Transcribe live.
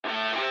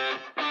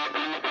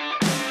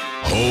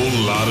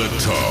whole lot of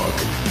talk.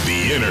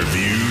 The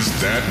interviews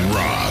that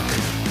rock.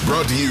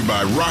 Brought to you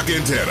by Rock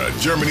Antenna,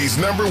 Germany's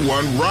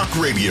 #1 rock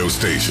radio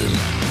station.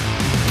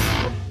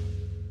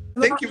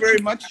 Thank you very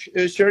much,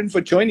 Sharon,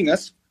 for joining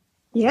us.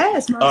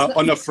 Yes.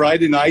 On a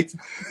Friday night,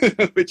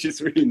 which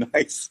is really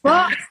nice.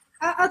 Well,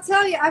 I'll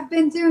tell you, I've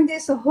been doing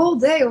this a whole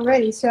day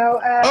already. So,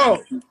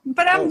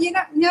 but I'm,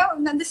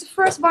 this is the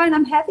first wine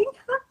I'm having.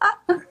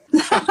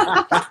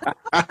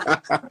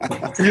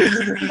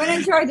 But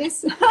enjoy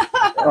this.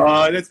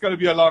 That's going to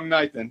be a long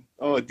night then.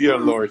 Oh, dear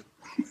Lord.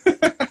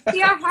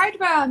 Yeah,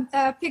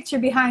 Hydra picture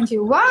behind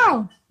you.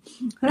 Wow.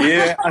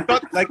 Yeah, I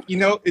thought,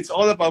 it's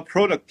all about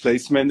product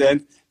placement.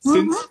 And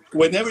since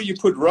whenever you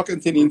put Rock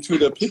Antenna into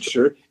the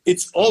picture,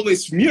 it's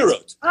always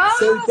mirrored. Oh,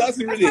 so it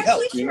doesn't really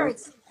help.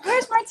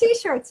 Where's my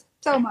t-shirt,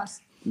 Thomas?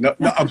 No,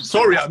 I'm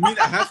sorry. I mean,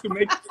 I have to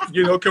make,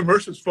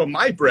 commercials for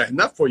my brand,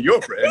 not for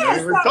your brand.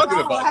 Yes, we're talking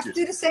about I have to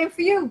do the same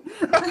for you.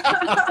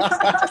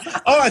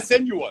 Oh, I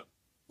send you one.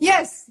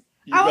 Yes.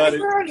 I want a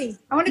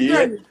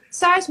girly.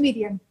 Size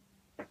medium.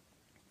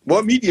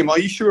 What medium? Are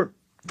you sure?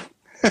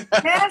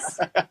 Yes.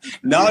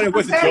 No, it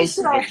was a joke.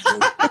 Sure.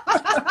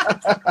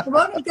 I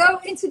won't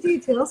go into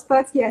details,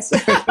 but yes.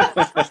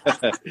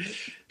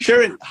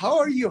 Sharon, how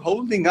are you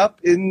holding up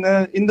in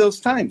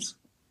those times?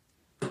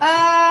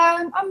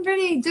 I'm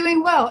really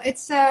doing well.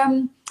 It's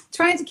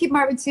trying to keep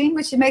my routine,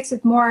 which makes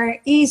it more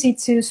easy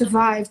to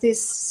survive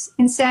this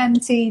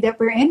insanity that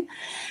we're in.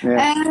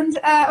 Yeah. And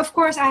of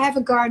course, I have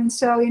a garden,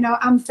 so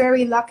I'm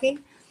very lucky.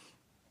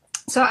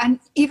 So, and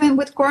even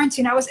with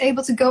quarantine, I was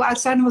able to go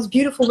outside and it was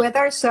beautiful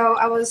weather. So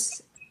I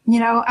was,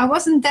 I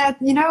wasn't that,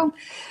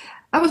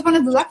 I was one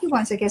of the lucky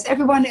ones, I guess.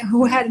 Everyone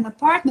who had an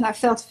apartment, I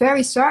felt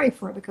very sorry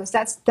for, because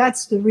that's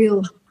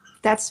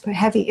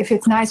heavy if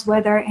it's nice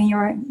weather and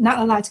you're not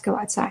allowed to go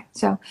outside.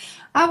 So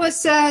I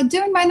was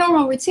doing my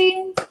normal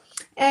routine,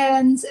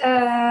 and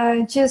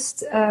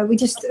we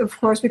just of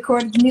course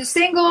recorded a new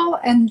single,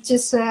 and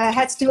just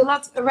had to do a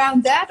lot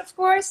around that, of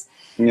course.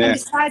 Yeah. And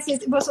besides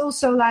it was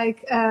also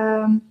like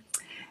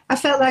I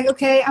felt like,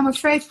 okay, I'm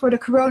afraid for the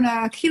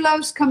corona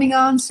kilos coming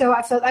on, so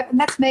I felt like,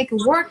 let's make a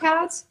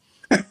workout.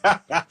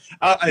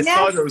 I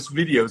saw those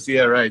videos.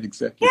 Yeah, right,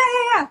 exactly.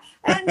 Yeah.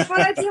 And what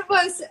I did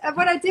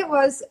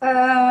was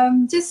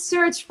just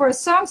search for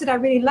songs that I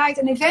really liked,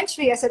 and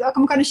eventually I said,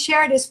 I'm going to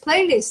share this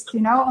playlist,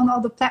 on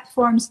all the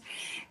platforms,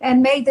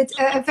 and made it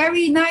a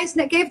very nice.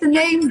 Gave the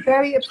name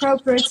very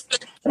appropriate.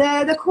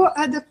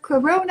 The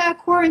Corona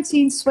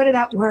Quarantine Sweat It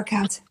Out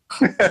Workout.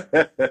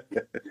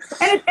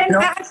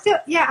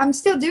 I'm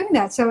still doing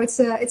that. So it's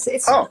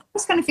those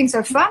kind of things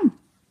are fun.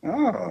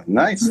 Oh,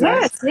 nice.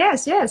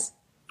 Yes.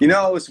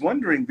 I was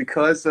wondering,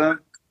 because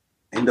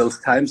in those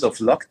times of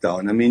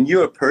lockdown, I mean,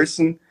 you're a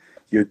person,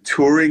 you're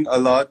touring a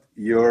lot,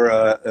 you're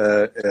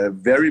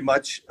very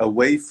much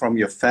away from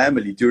your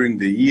family during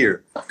the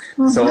year.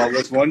 Mm-hmm. So I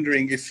was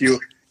wondering if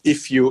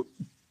you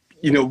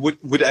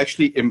would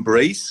actually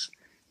embrace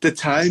the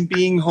time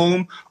being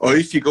home, or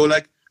if you go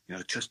like,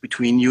 just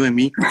between you and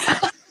me,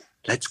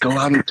 let's go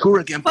out and tour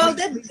again. Well,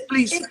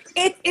 please.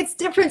 It's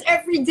different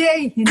every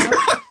day,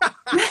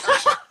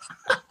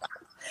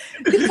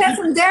 Depends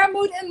on their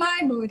mood and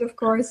my mood, of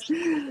course.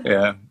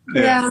 Yeah.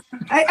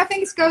 I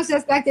think it goes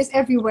like this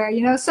everywhere.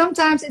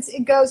 Sometimes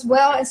it goes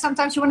well, and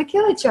sometimes you want to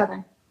kill each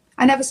other.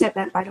 I never said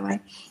that, by the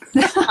way.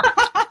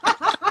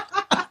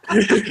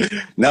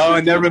 No,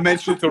 I never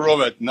mentioned to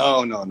Robert.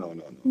 No.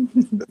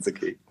 That's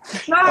okay.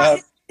 No,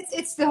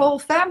 it's the whole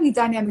family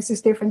dynamics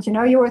is different.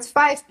 You're with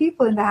 5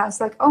 people in the house.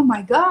 Like, oh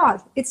my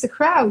God, it's a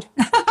crowd.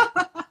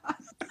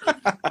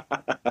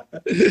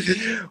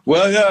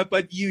 Well,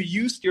 but you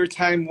used your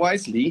time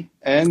wisely,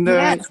 and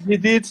you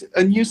did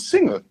a new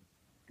single.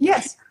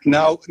 Yes.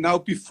 Now,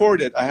 before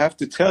that, I have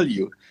to tell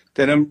you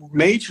that I'm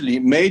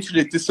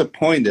majorly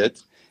disappointed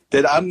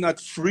that I'm not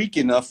freak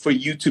enough for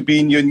you to be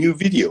in your new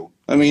video.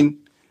 I mean,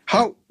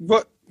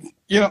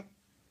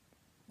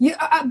 You,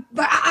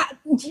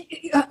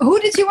 who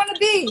did you want to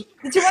be?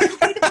 Did you want to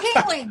be the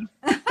penguin?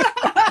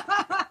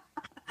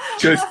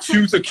 Just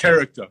choose a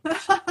character.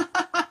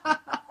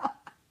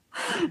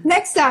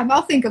 Next time,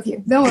 I'll think of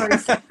you. Don't worry.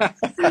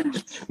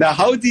 Now,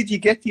 how did you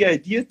get the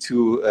idea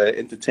to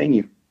entertain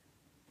you?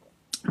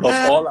 Of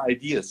all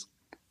ideas.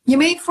 You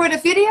mean for the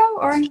video,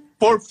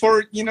 or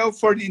for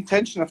the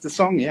intention of the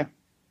song? Yeah.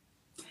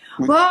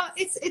 Well,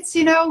 it's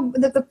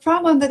the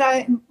problem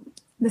the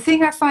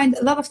thing I find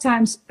a lot of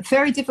times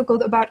very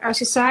difficult about our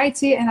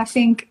society, and I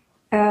think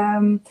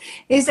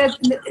is that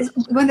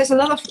when there's a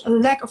lot of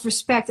lack of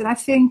respect, and I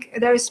think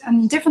there's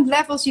on different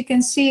levels you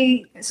can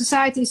see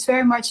society is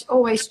very much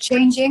always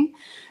changing,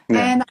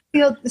 and I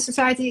feel the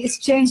society is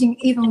changing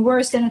even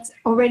worse than it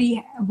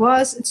already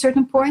was at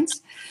certain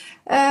points.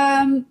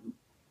 The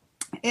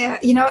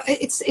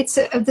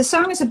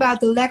song is about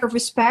the lack of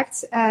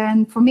respect,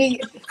 and for me,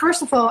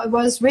 first of all, it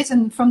was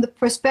written from the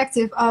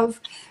perspective of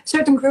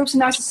certain groups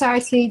in our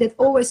society that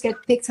always get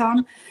picked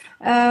on,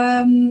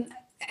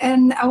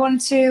 and I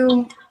wanted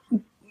to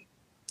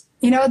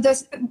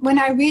when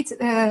I read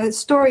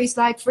stories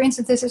like, for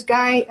instance, there's this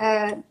guy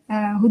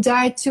who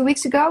died 2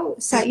 weeks ago,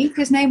 Saeed,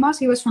 his name was.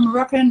 He was from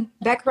Moroccan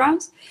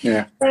background.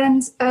 Yeah.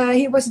 And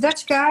he was a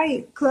Dutch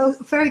guy,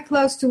 very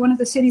close to one of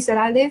the cities that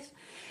I live.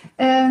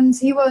 And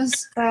he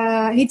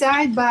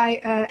died by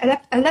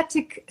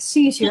epileptic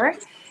seizure.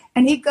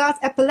 And he got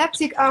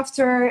epileptic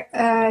after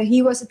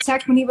he was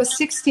attacked when he was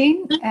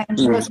 16. And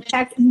he was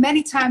attacked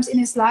many times in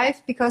his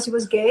life because he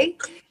was gay.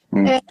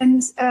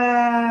 And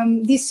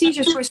these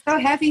seizures were so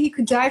heavy he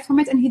could die from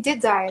it, and he did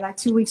die like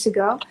 2 weeks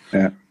ago.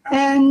 Yeah.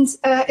 And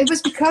it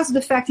was because of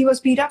the fact he was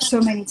beat up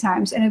so many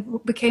times, and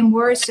it became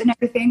worse and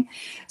everything.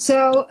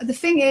 So the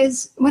thing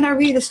is, when I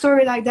read a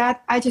story like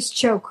that, I just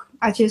choke.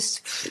 I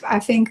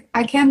think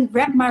I can't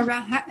wrap my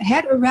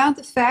head around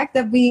the fact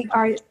that we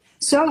are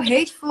so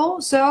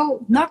hateful,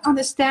 so not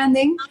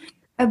understanding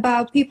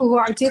about people who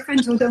are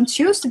different, who don't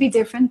choose to be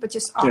different, but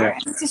just are. Yeah.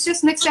 And it's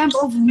just an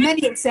example of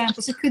many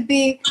examples. It could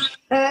be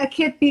a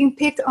kid being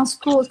picked on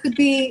school. It could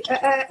be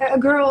a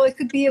girl. It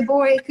could be a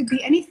boy. It could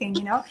be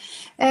anything,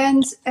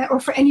 and or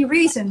for any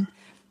reason.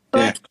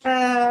 But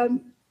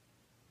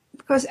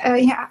because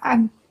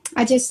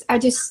I just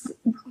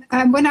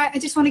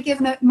want to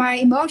give my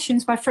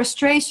emotions, my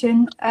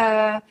frustration,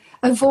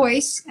 a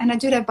voice, and I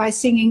do that by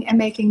singing and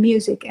making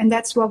music, and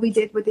that's what we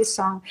did with this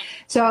song.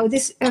 So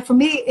this, for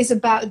me, is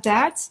about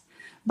that.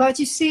 But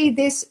you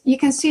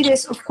can see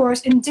this, of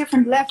course, in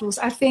different levels.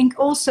 I think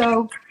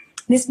also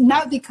this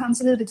now becomes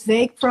a little bit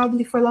vague,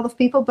 probably for a lot of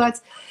people, but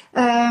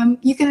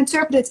you can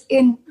interpret it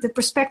in the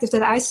perspective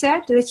that I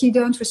said, that you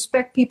don't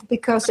respect people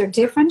because they're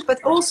different. But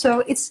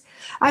also,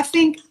 I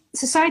think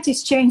society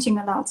is changing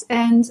a lot,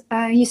 and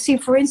you see,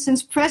 for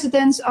instance,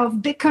 presidents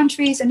of big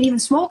countries and even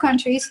small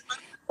countries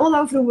all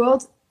over the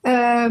world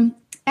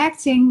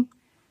acting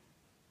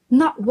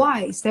not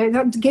wise. They're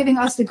not giving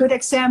us the good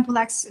example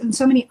like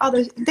so many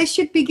others. They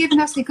should be giving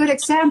us the good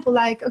example,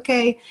 like,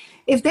 okay,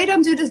 if they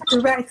don't do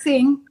the right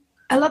thing,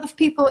 a lot of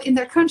people in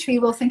their country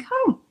will think,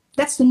 oh,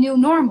 that's the new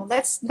normal.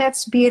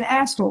 Let's be an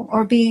asshole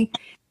or be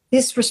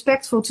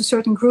disrespectful to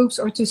certain groups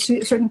or to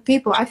certain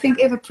people. I think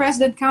if a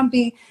president can't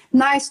be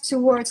nice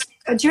towards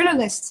a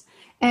journalist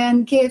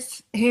and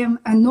give him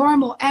a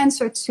normal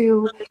answer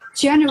to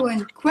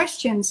genuine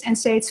questions and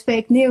say it's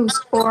fake news,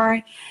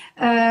 or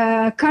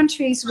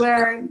countries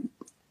where,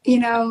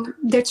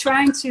 they're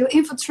trying to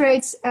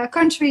infiltrate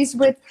countries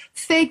with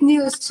fake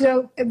news,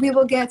 so we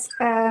will get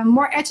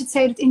more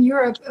agitated in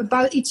Europe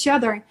about each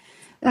other,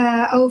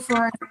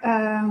 over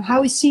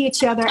how we see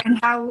each other and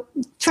how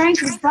trying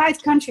to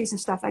divide countries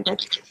and stuff like that.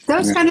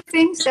 Those kind of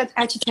things that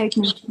agitate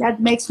me, that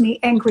makes me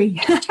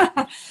angry.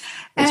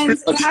 And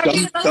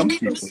some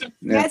people.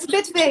 Yeah, it's a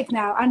bit vague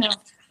now, I know.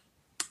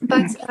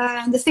 But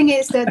the thing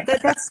is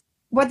that's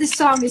what this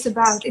song is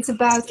about. It's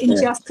about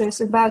injustice,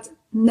 about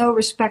no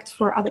respect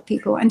for other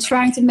people, and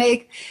trying to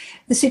make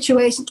the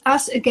situation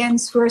us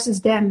against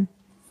versus them.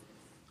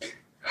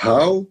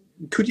 How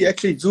could you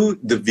actually do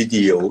the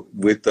video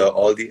with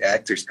all the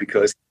actors?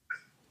 Because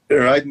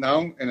right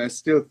now, and I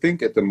still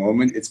think at the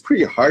moment, it's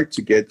pretty hard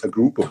to get a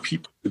group of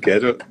people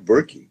together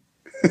working.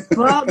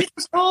 Well, this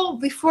was all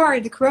before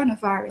the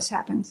coronavirus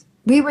happened.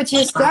 We were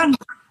just done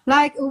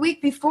like a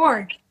week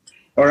before.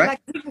 All right.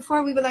 Like a week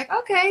before, we were like,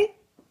 okay,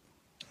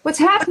 what's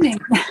happening?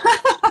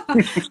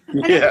 And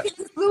everything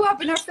just blew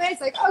up in our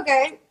face, like,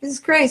 okay, this is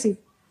crazy.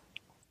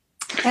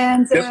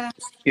 And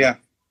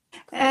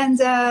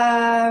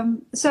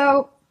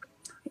so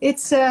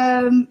it's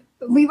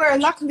we were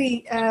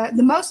luckily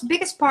the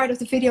biggest part of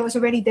the video was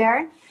already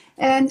there.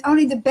 And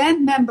only the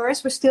band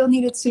members were still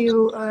needed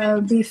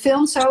to be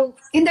filmed. So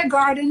in their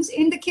gardens,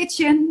 in the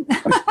kitchen,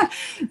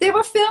 they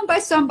were filmed by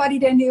somebody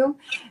they knew,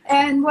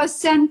 and was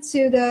sent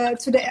to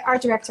the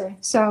art director.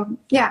 So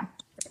yeah,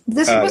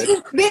 this was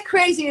a bit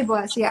crazy. It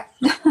was, yeah.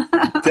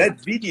 That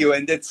video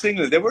and that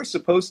single, they were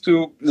supposed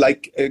to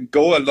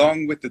go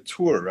along with the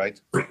tour, right?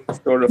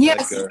 Sort of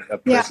yes. like a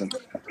present.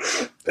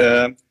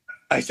 Yeah.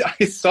 I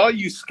saw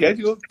you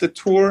scheduled the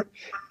tour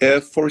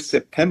for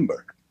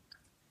September.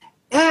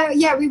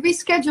 Yeah, we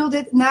rescheduled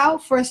it now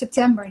for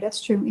September.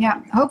 That's true.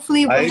 Yeah,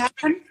 hopefully it will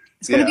happen.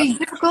 It's going to be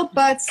difficult,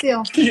 but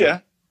still. Yeah.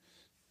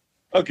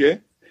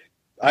 Okay.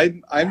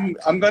 I'm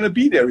going to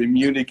be there in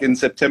Munich in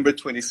September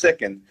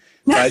 22nd.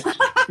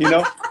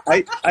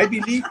 I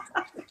believe,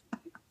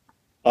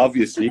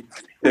 obviously,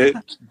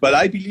 but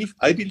I believe,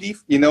 I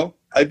believe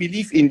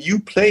in you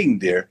playing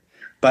there,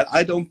 but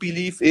I don't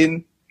believe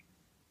in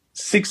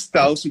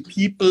 6,000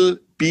 people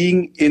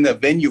being in a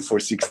venue for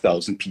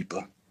 6,000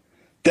 people.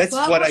 That's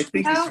what I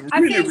think is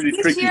really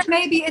this tricky. Year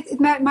maybe it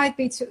might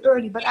be too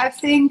early, but I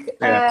think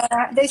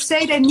they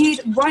say they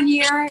need 1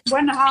 year,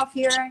 1.5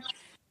 years,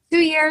 2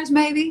 years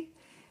maybe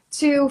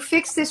to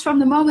fix this from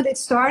the moment it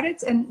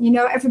started. And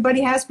everybody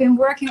has been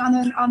working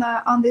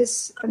on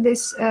this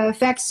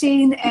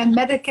vaccine and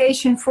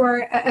medication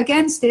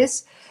against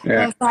this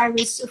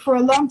virus for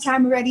a long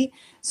time already.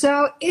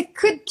 So it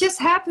could just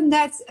happen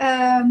that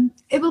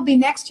it will be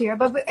next year.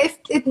 But if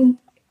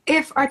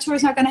if our tour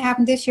is not going to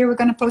happen this year, we're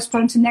going to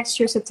postpone to next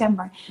year,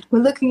 September. We're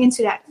looking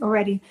into that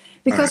already.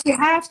 Because we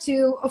have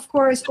to, of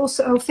course,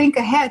 also think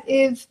ahead.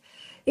 If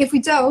we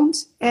don't,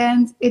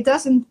 and it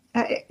doesn't,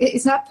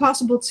 it's not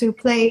possible to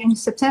play in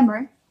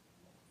September,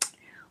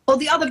 all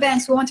the other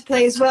bands who want to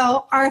play as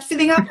well are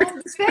filling up all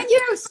these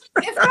venues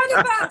in front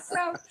of us.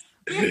 So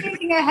we're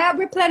thinking ahead,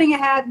 we're planning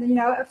ahead, you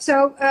know.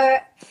 So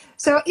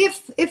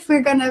if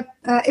we're gonna,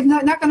 if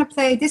not gonna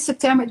play this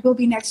September, it will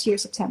be next year,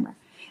 September.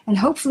 And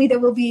hopefully there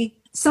will be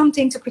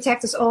something to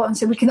protect us all, and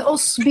so we can all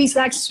be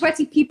like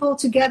sweaty people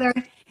together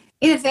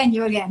in a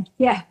venue again.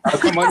 Yeah. Oh,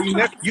 come on,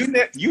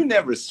 you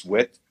never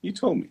sweat. You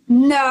told me.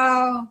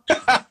 No,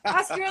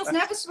 us girls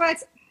never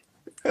sweat.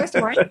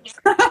 First word.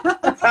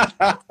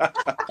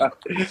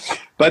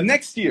 But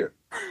next year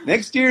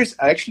is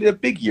actually a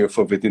big year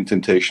for Within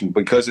Temptation,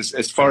 because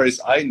as far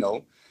as I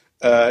know,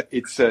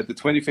 it's the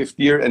 25th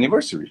year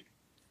anniversary.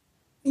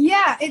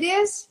 Yeah, it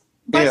is.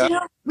 But you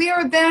know, we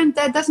are a band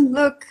that doesn't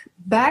look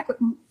back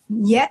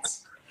yet.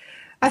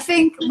 I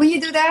think when you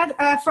do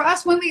that, for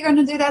us, when we're going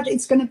to do that,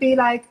 it's going to be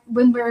like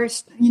when we're,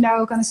 you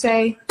know, going to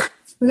say,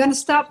 we're going to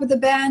stop with the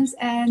band,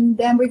 and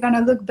then we're going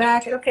to look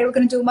back. Okay, we're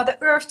going to do Mother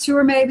Earth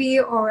tour maybe,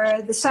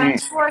 or the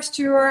Science Force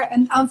tour,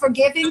 an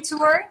Unforgiving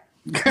tour,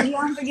 the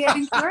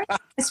Unforgiving tour,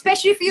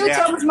 especially for you,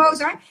 Thomas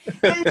Moser.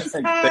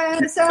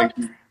 And, so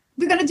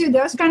we're going to do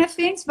those kind of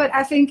things. But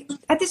I think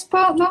at this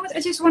moment,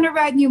 I just want to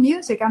write new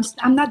music.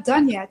 I'm not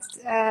done yet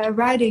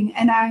writing,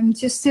 and I'm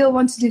just still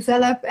want to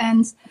develop.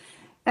 And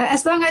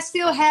as long as I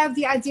still have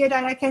the idea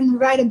that I can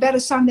write a better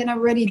song than I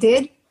already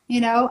did, you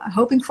know, I'm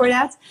hoping for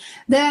that,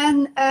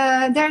 then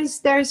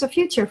there's a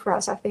future for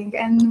us, I think.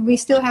 And we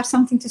still have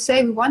something to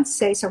say. We want to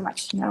say so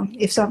much, you know.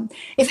 If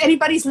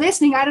anybody's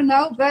listening, I don't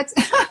know, but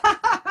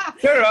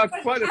there are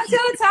quite a few. Until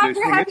it's out,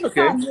 we're having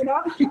fun, you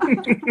know.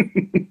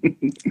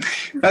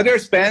 Now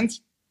there's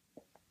bands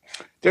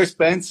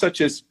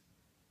such as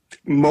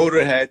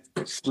Motorhead,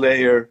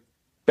 Slayer,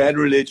 Bad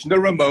Religion, the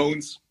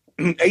Ramones,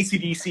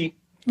 AC/DC.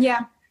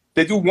 Yeah.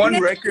 They do one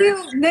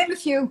record. Name a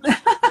few.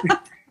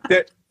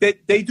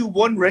 They do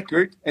one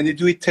record and they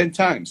do it 10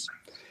 times.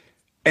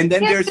 And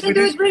then there's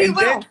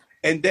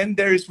and then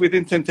there is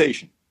Within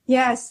Temptation.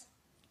 Yes.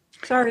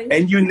 Sorry.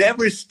 And you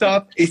never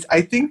stop.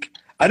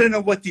 I don't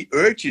know what the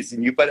urge is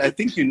in you, but I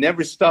think you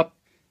never stop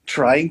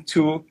trying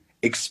to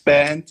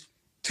expand,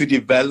 to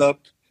develop,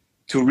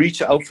 to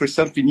reach out for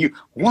something new.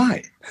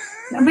 Why?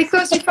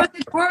 Because we find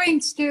it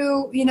boring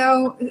to, you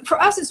know, for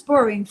us it's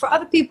boring. For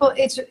other people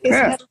it's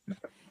not,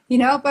 you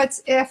know, but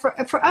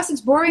for us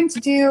it's boring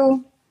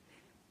to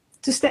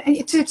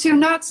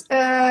not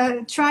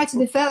try to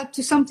develop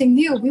to something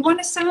new. We want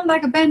to sound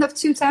like a band of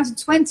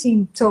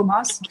 2020,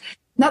 Thomas,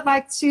 not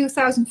like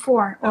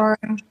 2004 or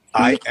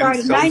I am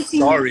so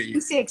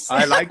 1996.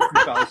 sorry. I like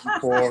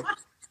 2004.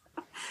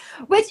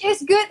 Which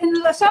is good in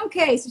some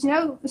cases, you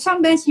know.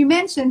 Some bands you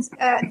mentioned,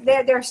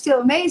 they're still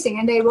amazing,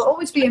 and they will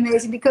always be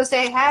amazing because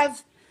they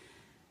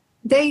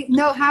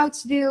know how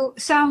to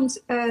sound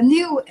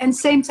new and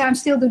same time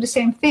still do the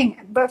same thing.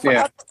 But for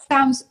other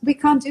sounds, we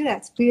can't do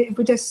that. We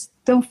just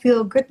don't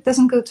feel good.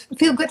 Doesn't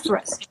feel good for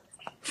us.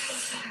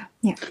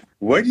 Yeah.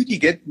 Where did you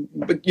get?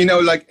 But you know,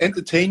 like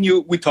Entertain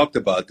You, we talked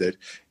about that.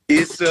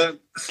 Is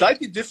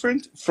slightly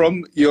different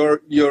from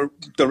the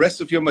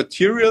rest of your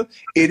material.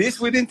 It is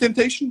Within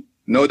Temptation.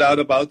 No doubt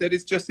about that.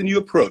 It's just a new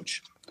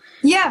approach.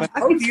 Yeah. But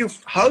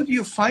how do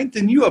you find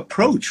the new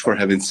approach, for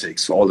heaven's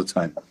sakes, all the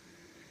time?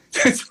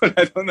 That's what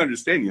I don't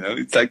understand. You know,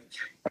 it's like,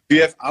 do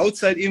you have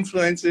outside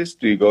influences?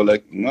 Do you go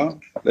like, no,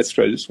 let's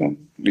try this one?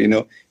 You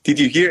know, did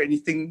you hear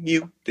anything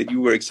new that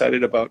you were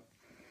excited about?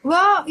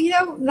 Well, you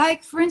know,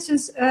 like for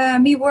instance,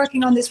 me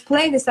working on this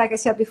playlist, like I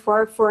said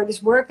before, for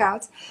this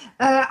workout,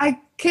 I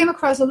came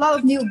across a lot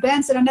of new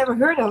bands that I never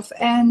heard of,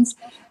 and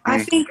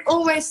I think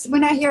always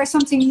when I hear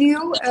something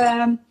new.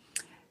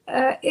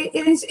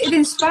 It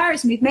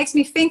inspires me. It makes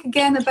me think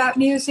again about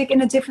music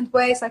in a different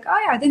way. It's like, oh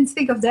yeah, I didn't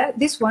think of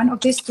this one, or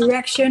this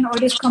direction, or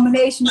this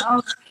combination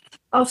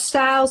of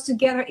styles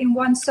together in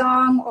one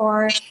song,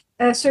 or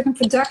a certain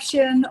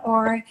production,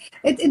 or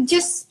it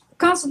just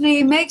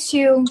constantly makes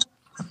you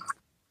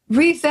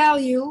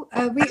revalue,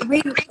 how do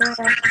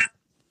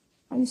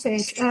you say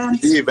it?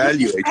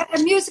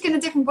 Reevaluate music in a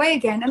different way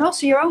again, and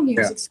also your own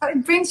music. So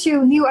it brings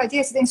you new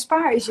ideas. It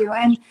inspires you,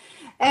 and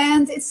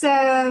it's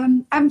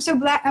I'm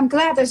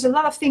glad there's a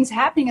lot of things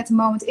happening at the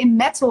moment in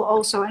metal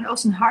also, and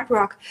also in hard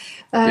rock,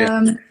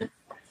 where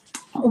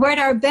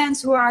there are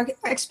bands who are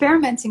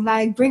experimenting,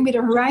 like Bring Me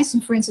the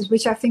Horizon, for instance,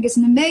 which I think is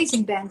an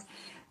amazing band.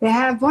 They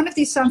have one of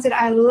these songs that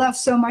I love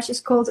so much. It's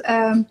called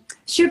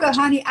Sugar,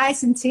 Honey,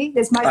 Ice and Tea.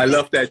 That's my I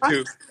love that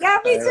too. Yeah,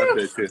 me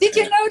too. Did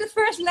you know the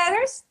first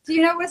letters? Do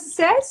you know what it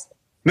says?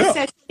 No. It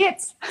says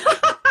shit.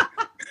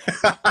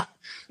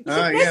 Listen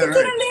to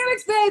the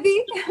lyrics,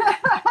 baby.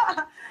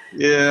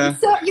 Yeah.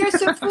 So you're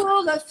so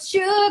full of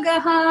sugar,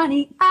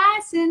 honey,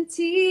 ice, and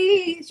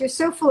tea. You're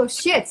so full of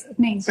shit, it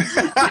means.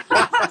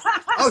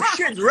 Oh,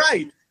 shit,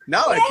 right.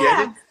 Now I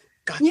get it.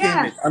 God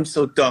damn it. I'm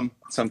so dumb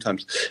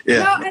sometimes.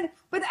 Yeah. No,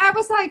 but I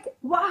was like,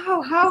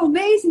 wow, how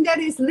amazing that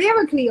is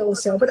lyrically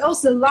also, but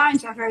also the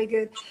lines are very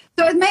good.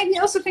 So it made me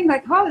also think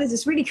like, oh, this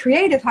is really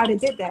creative how they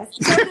did that.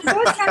 So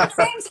those kind of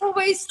things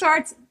always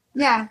start,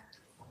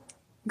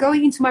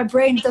 going into my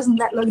brain. It doesn't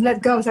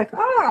let go. It's like,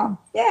 oh,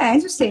 yeah,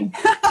 interesting.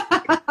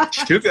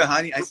 Sugar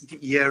Honey, I said,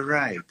 yeah,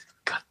 right.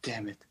 God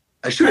damn it.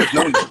 I should have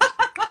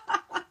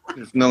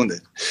known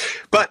that.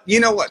 But you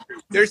know what?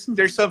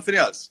 There's something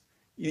else.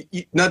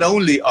 Not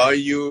only are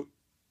you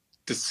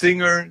the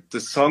singer, the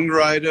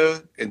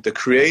songwriter, and the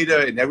creator,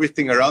 and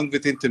everything around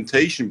Within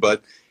Temptation,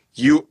 but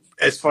you,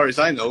 as far as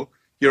I know,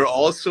 you're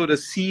also the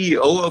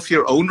CEO of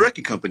your own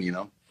record company, you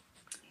know?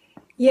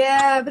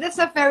 Yeah, but that's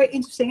not very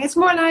interesting. It's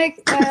more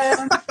like...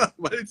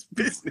 Well, it's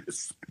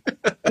business.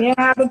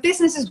 Yeah, but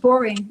business is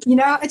boring. You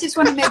know, I just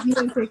want to make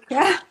music.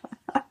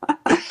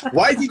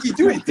 Why did you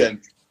do it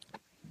then?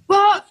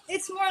 Well,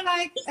 it's more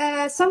like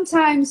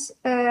sometimes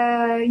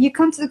you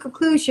come to the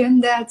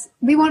conclusion that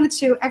we wanted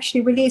to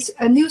actually release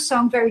a new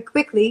song very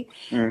quickly.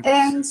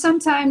 And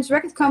sometimes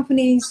record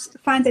companies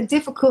find it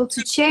difficult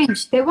to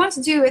change. They want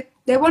to do it.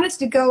 They want us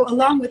to go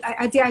along with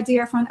the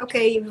idea from,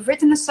 okay, you've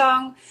written a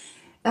song,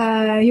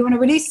 you want to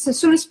release it as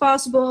soon as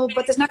possible,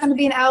 but there's not going to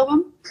be an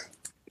album.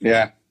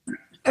 Yeah.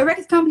 A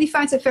record company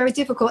finds it very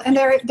difficult, and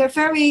they're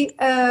very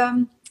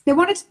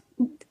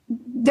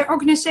their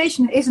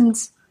organization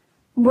isn't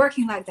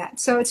working like that,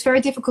 so it's very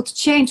difficult to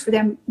change for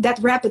them that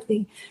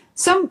rapidly.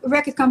 Some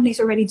record companies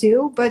already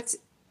do, but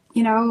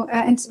you know,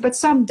 but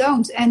some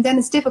don't, and then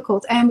it's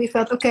difficult. And we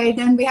felt, okay,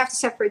 then we have to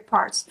separate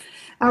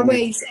our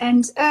ways,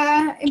 and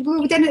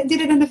we then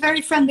did it in a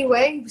very friendly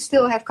way. We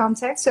still have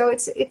contact, so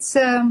it's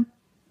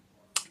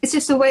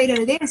just the way that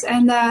it is,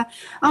 and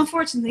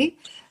unfortunately.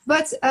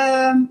 But,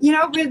 you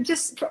know, we're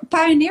just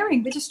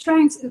pioneering. We're just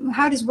trying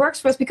how this works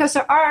for us, because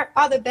there are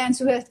other bands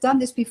who have done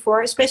this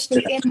before,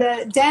 especially in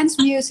the dance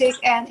music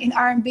and in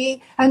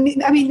R&B. I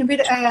mean,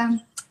 with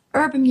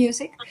urban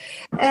music.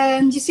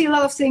 And you see a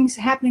lot of things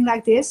happening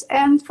like this.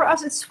 And for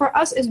us, it's for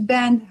us as a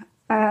band,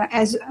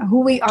 as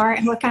who we are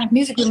and what kind of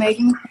music we're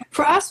making,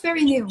 for us,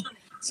 very new.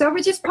 So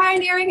we're just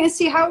pioneering and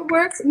see how it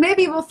works.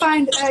 Maybe we'll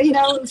find, you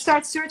know,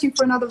 start searching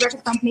for another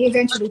record company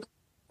eventually.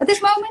 At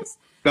this moment...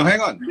 No,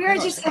 hang on. We're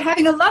just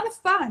having a lot of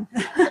fun.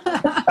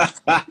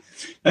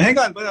 Hang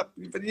on, but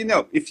you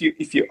know, if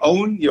you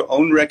own your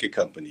own record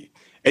company,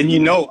 and you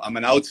know I'm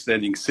an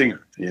outstanding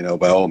singer, you know,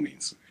 by all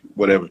means,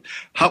 whatever.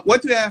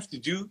 What do I have to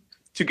do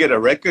to get a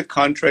record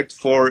contract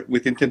for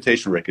Within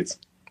Temptation Records?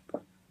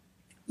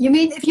 You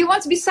mean if you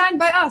want to be signed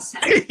by us?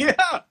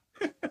 Yeah.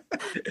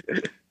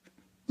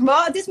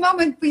 Well, at this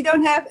moment we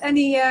don't have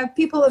any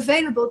people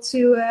available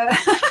to.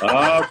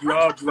 Blah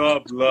blah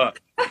blah.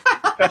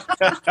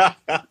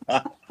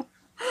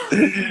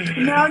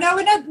 No,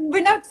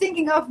 we're not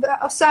thinking of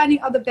signing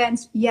other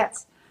bands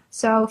yet.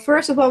 So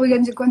first of all, we're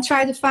going to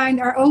try to find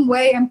our own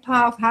way and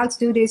path how to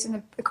do this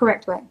in a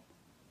correct way.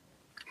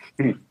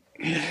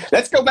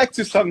 Let's go back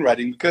to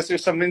songwriting, because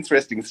there's some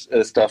interesting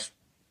stuff.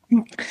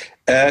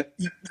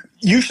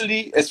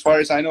 Usually, as far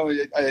as I know,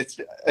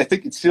 I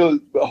think it still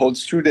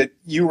holds true that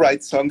you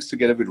write songs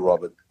together with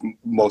Robert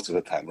most of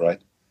the time,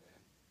 right?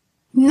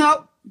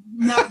 No.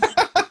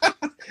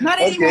 Not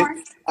anymore.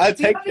 I'll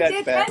take that we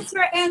did back.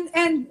 Enter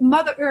and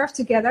Mother Earth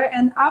together,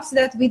 and after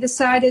that we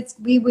decided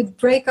we would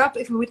break up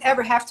if we would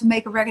ever have to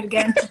make a record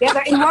again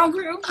together in one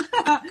room.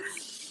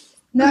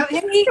 No,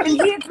 and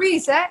he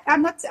agrees.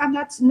 I'm not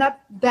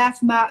bad.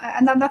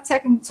 And I'm not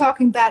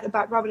talking bad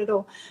about Robert at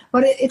all.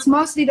 But it's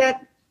mostly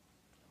that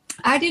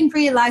I didn't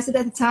realize it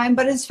at the time.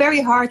 But it's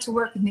very hard to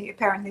work with me,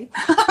 apparently.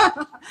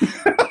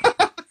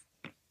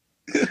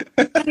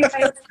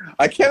 Anyway.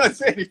 I cannot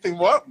say anything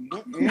more.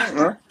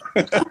 No.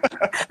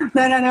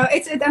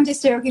 I'm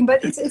just joking.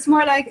 But it's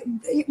more like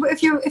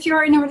if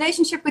you're in a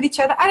relationship with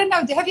each other. I don't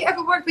know. Have you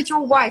ever worked with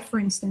your wife, for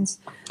instance?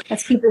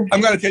 Let's keep it. I'm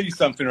going to tell you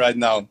something right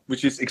now,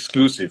 which is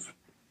exclusive.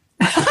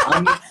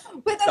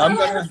 With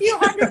a few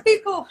hundred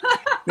people.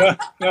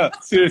 No,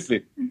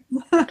 seriously.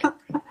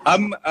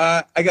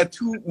 I got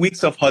 2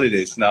 weeks of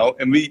holidays now,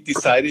 and we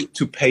decided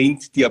to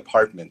paint the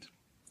apartment.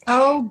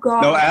 Oh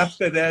God! Now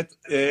after that,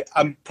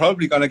 I'm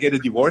probably gonna get a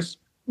divorce.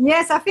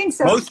 Yes, I think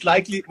so. Most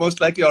likely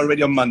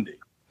already on Monday.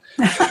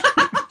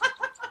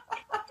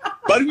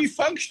 But we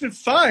function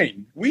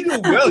fine. We do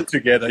well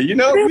together, you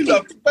know. We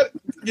love, but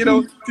you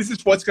know, this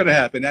is what's gonna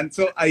happen. And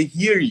so I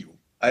hear you.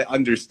 I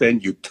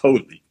understand you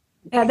totally.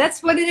 Yeah,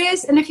 that's what it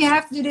is. And if you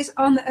have to do this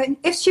on,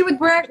 if she would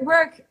work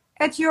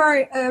at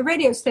your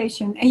radio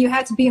station, and you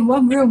had to be in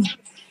one room.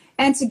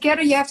 And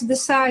together you have to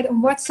decide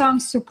on what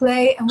songs to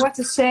play and what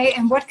to say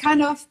and what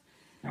kind of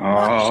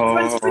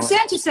to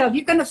present yourself.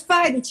 You're going to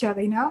fight each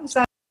other, you know? It's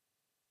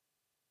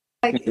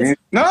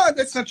no,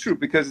 that's not true,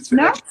 because it's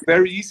actually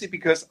very easy,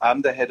 because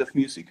I'm the head of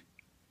music.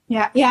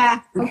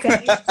 Yeah,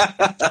 okay.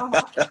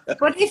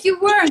 But if you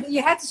weren't,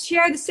 you had to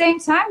share the same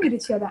time with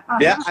each other.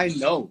 Yeah, I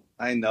know.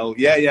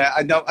 Yeah,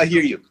 I know. I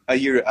hear you. I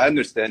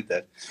understand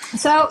that.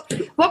 So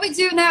what we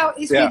do now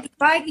is we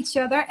divide each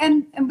other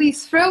and we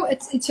throw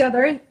at each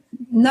other.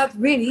 Not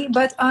really,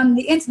 but on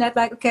the internet,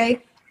 like,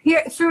 okay,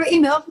 here through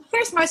email,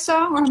 here's my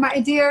song or my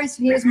ideas,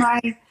 here's my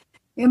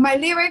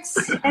lyrics,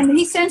 and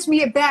he sends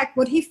me back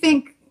what he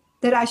think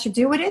that I should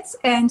do with it,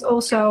 and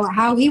also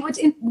how he would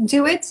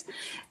do it,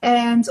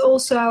 and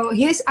also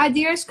his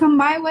ideas come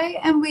my way,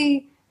 and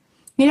we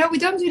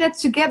don't do that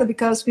together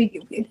because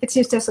it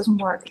just doesn't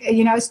work.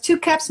 It's two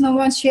captains on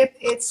one ship.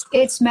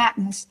 It's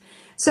madness.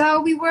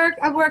 So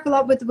I work a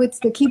lot with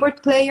the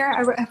keyboard player.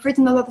 I've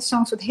written a lot of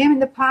songs with him in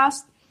the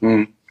past.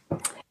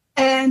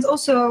 And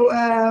also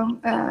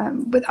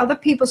with other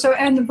people. So,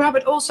 and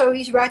Robert also,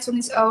 he writes on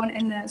his own,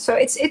 and so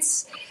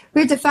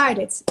we're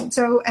divided.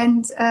 So,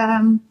 and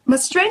but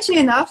strangely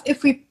enough,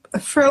 if we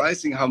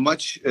surprising how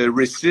much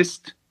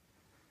Resist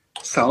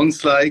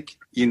sounds like,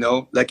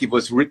 like it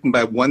was written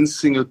by one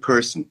single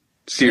person.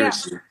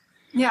 Seriously.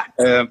 Yeah.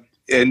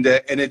 And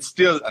it's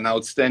still an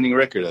outstanding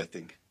record, I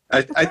think.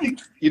 I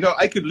think,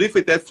 I could live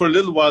with that for a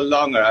little while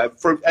longer.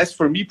 As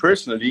for me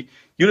personally,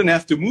 you don't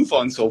have to move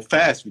on so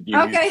fast with you.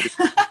 Okay.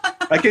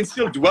 I can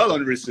still dwell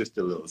on Resist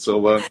a little.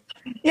 So.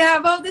 Yeah,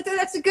 well,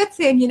 that's a good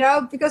thing,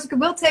 because it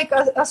will take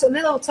us a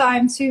little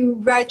time to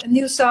write a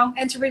new song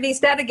and to release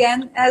that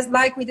again, as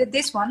like we did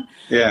this one.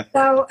 Yeah.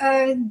 So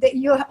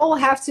you all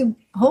have to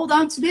hold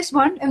on to this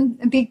one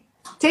and be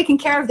taking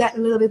care of that a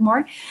little bit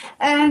more,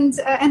 and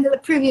the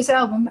previous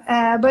album.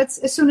 But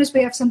as soon as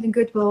we have something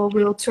good,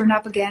 we'll turn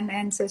up again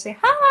and say,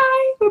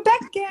 hi, we're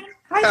back again.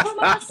 Hi,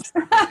 Thomas.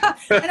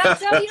 And I'll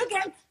tell you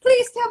again,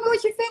 please tell me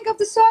what you think of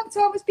the song,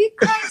 Thomas. Be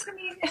kind to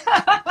me.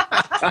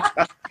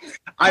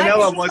 I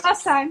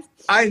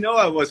know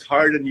I was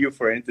hard on you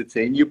for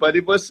entertaining you, but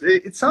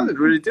it sounded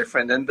really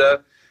different. And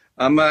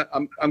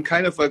I'm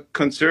kind of a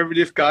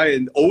conservative guy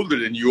and older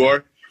than you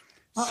are.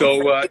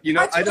 So I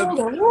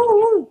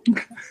don't.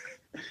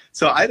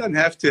 So I don't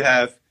have to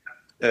have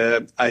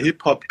a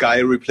hip hop guy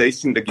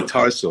replacing the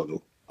guitar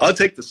solo. I'll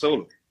take the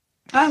solo.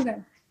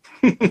 Okay.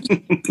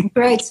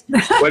 Great.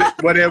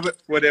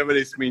 Whatever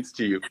this means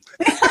to you.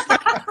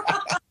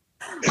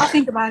 I'll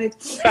think about it.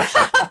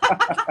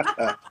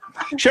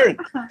 Sharon,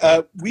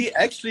 we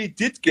actually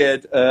did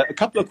get a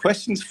couple of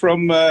questions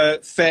from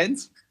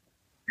fans.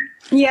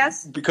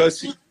 Yes.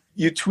 Because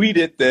you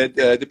tweeted that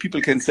the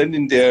people can send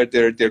in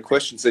their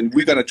questions, and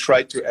we're going to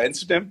try to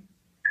answer them.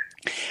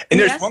 And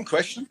there's one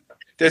question.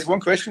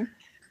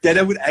 That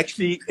I would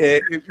actually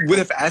would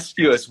have asked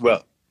you as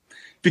well.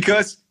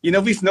 Because,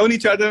 we've known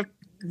each other,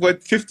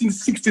 15,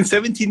 16,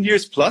 17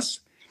 years plus.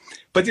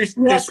 But there's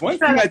one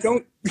thing I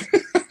don't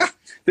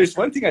there's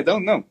one thing I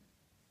don't know.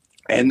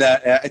 And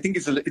I think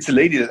it's a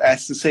lady that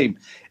asked the same.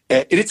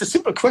 And it's a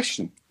simple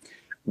question.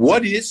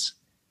 What is,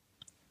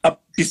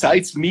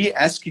 besides me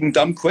asking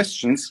dumb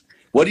questions,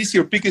 what is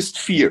your biggest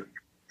fear?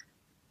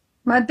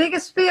 My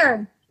biggest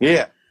fear?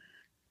 Yeah.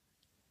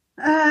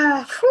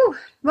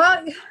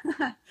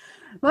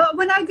 Well,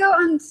 when I go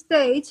on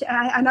stage,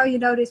 I know you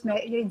know this,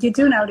 you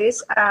do know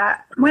this.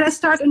 When I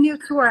start a new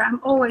tour, I'm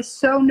always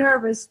so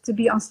nervous to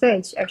be on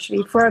stage,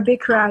 actually, for a big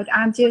crowd.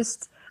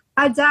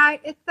 I die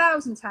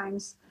 1,000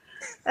 times.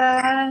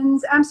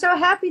 And I'm so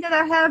happy that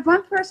I have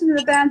one person in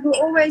the band who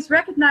always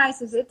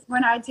recognizes it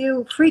when I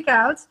do freak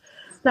out,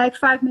 like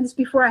 5 minutes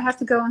before I have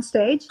to go on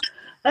stage.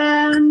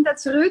 And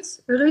that's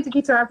Ruud, the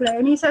guitar player.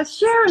 And he says,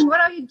 Sharon, what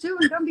are you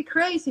doing? Don't be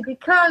crazy,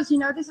 because,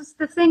 this is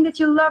the thing that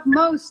you love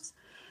most.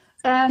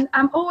 And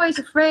I'm always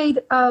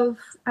afraid of,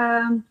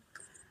 I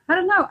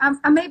don't know,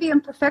 I'm maybe a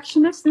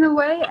perfectionist in a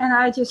way. And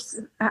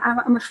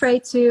I'm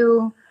afraid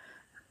to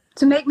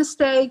make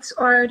mistakes,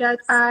 or that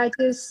I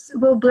just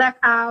will black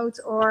out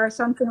or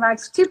something like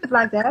stupid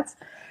like that.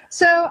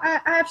 So I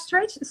have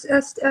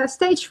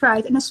stage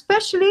fright, and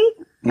especially,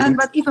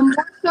 but even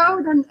more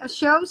so than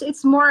shows,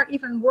 it's more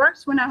even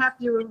worse when I have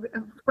to do,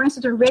 for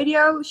instance, a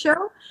radio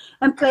show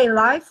and play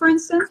live, for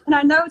instance. And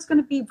I know it's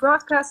going to be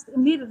broadcast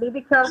immediately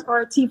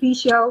or a TV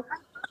show,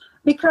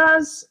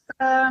 because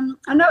I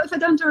know if I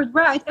don't do it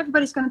right,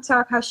 everybody's going to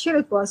talk how shit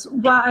it was.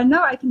 Well, I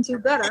know I can do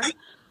better,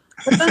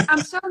 but then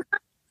I'm so nervous.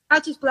 I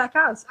just black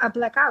out.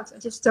 I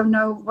just don't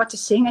know what to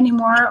sing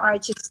anymore. Or I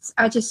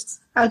just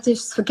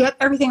forget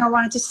everything I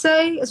wanted to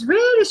say. It's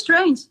really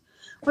strange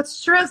what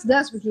stress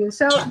does with you.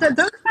 So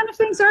those kind of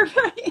things are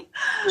very,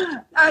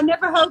 I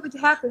never hope it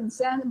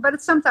happens, but it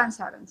sometimes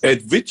happens.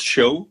 At which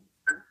show,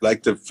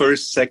 like the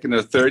first, second,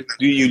 or third,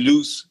 do you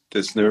lose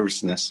this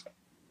nervousness?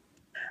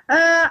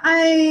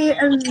 I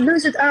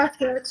lose it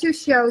after 2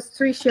 shows,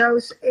 3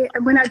 shows,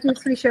 when I do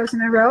 3 shows in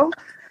a row.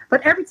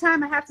 But every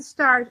time I have to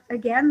start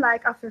again,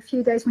 like after a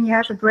few days when you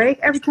have a break,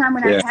 every time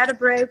when I had a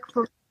break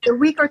for a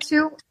week or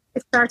 2,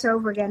 it starts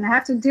over again. I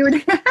have to do it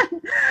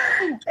again.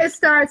 It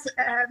starts,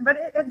 but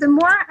the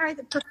more I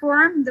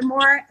perform, the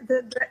more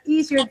the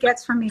easier it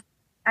gets for me.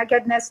 I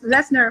get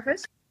less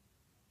nervous.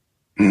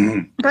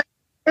 Mm-hmm. But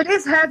it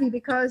is heavy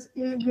because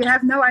you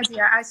have no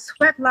idea. I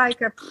sweat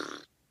like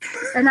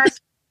and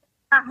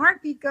my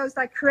heartbeat goes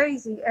like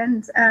crazy,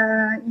 and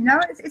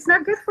it's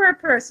not good for a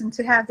person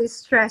to have this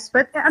stress.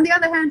 But on the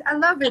other hand, I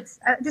love it.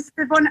 This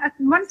is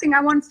one thing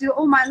I want to do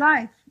all my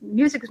life.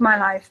 Music is my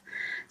life,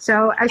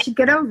 so I should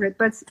get over it.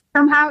 But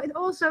somehow it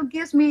also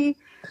gives me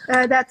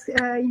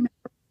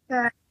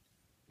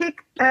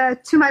kick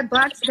to my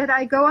butt that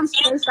I go on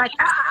stage like,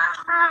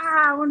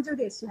 I want to do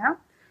this, you know.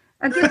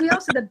 And gives me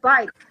also the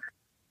bite.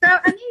 So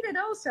I need it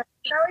also.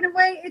 So in a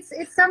way,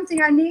 it's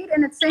something I need,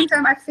 and at the same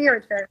time, I fear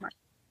it very much.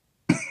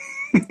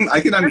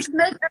 I can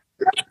understand.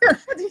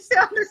 Do you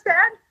still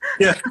understand?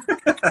 Yeah.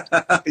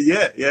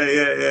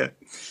 Yeah.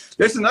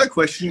 There's another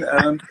question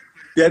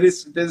that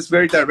is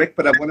very direct,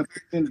 but I want to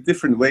put it in a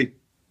different way.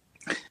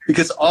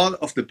 Because all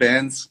of the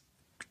bands,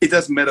 it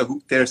doesn't matter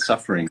who they're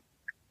suffering,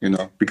 you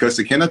know, because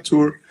they cannot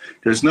tour.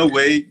 There's no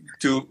way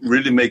to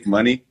really make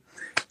money.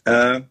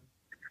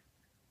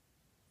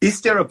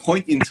 Is there a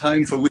point in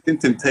time for Within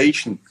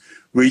Temptation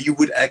where you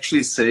would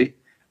actually say,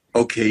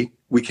 okay,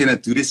 we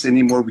cannot do this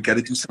anymore, we got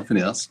to do something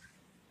else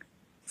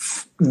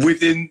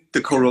within the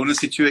Corona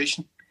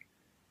situation?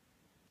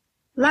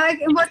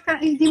 Like, in what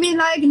kind? You mean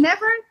like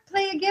never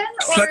play again?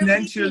 Or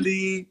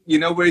financially, you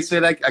know, where you say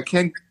like, I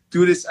can't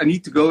do this, I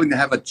need to go and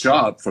have a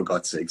job, for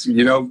God's sakes,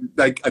 you know,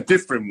 like a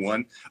different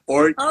one,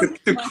 or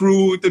the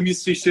crew, the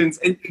musicians,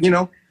 and, you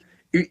know,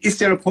 is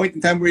there a point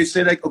in time where you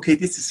say like, okay,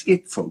 this is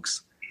it,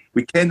 folks?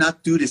 We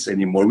cannot do this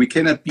anymore. We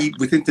cannot be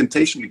Within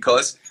Temptation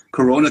because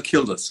Corona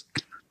killed us.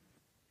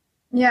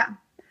 Yeah.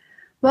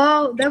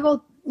 Well, there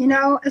will, you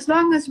know, as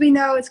long as we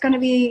know it's going to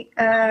be,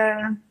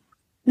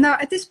 no,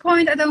 at this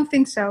point, I don't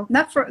think so.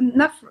 Not for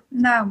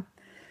no.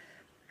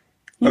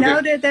 You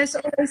know, there's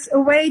always a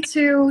way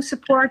to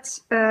support,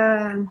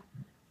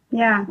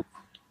 yeah.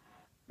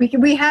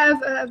 We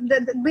have,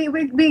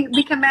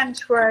 we can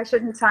manage for a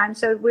certain time,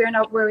 so we're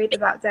not worried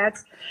about that.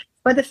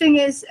 But the thing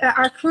is,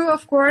 our crew,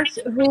 of course,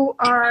 who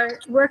are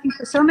working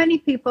for so many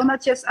people,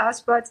 not just us,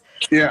 but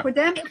for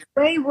them it's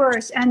way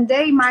worse. And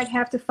they might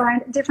have to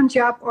find a different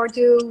job or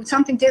do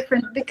something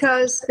different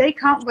because they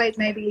can't wait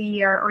maybe a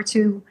year or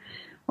two,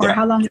 or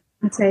how long it's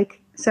going to take.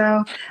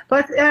 So,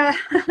 but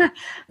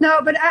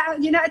no, but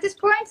you know, at this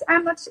point,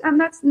 I'm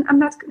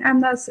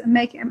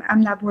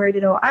not worried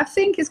at all. I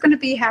think it's going to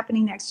be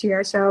happening next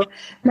year. So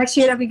next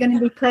year that we're going to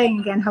be playing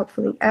again,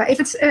 hopefully. If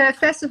it's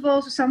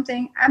festivals or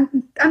something,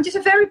 I'm just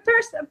a very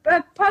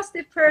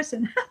positive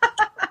person.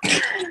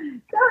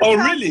 Oh,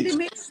 really?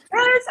 Yes,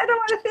 I don't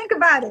want to think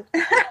about it.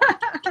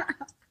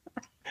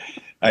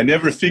 I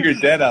never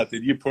figured that out,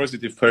 that you're a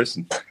positive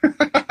person.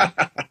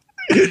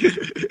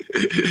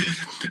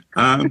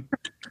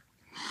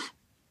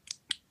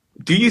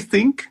 Do you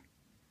think,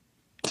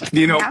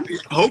 you know,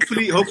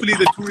 hopefully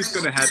the tour is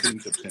going to happen in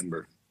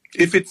September.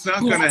 If it's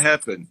not going to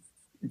happen,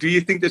 do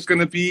you think there's going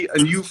to be a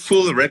new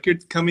full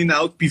record coming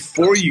out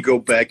before you go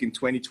back in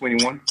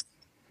 2021?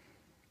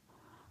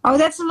 Oh,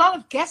 that's a lot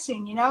of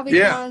guessing, you know,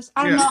 because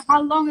I don't know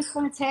how long it's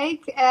going to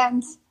take,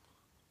 and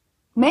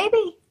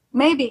maybe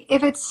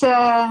if it's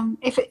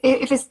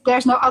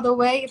there's no other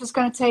way, if it's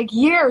going to take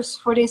years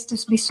for this to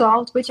be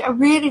solved, which I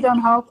really don't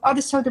hope. Oh,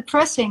 that's so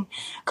depressing.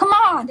 Come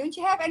on, don't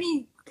you have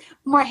any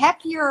more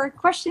happier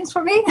questions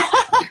for me?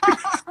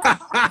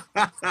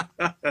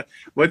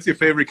 What's your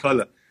favorite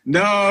color?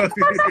 No.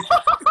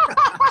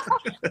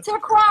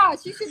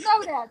 Turquoise. You should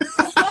know that.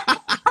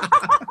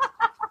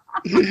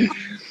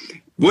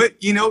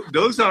 What, you know,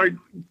 those are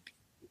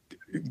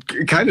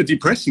kind of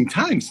depressing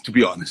times, to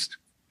be honest.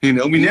 You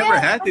know, we never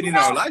had that in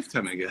our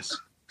lifetime, I guess.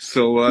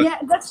 So yeah,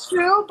 that's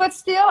true. But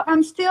still,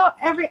 I'm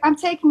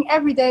taking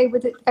every day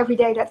with it, every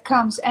day that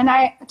comes, and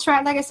I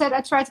try, like I said,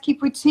 I try to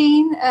keep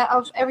routine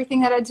of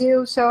everything that I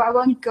do, so I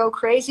won't go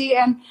crazy.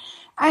 And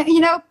you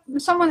know,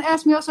 someone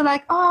asked me also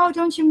like, "Oh,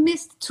 don't you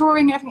miss the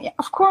touring?" Everything? Yeah,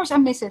 of course, I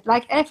miss it,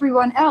 like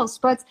everyone else.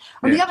 But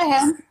on the other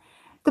hand,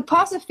 the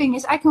positive thing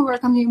is I can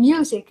work on new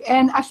music,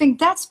 and I think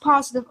that's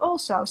positive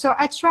also. So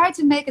I try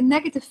to make a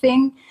negative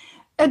thing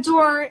a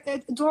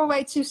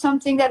doorway to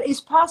something that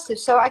is positive.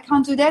 So I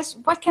can't do this.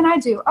 What can I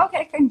do? Okay,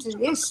 I can do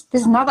this.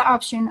 There's another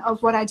option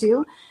of what I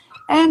do,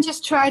 and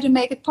just try to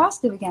make it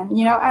positive again.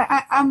 You know,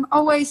 I'm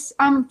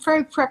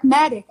very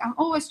pragmatic. I'm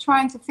always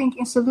trying to think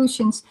in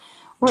solutions,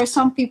 where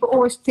some people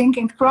always think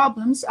in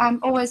problems. I'm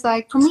always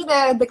like, for me,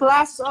 the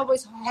glass is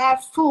always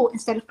half full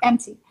instead of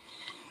empty.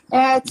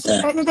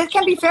 That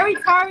can be very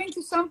tiring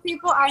to some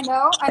people, I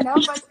know,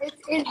 but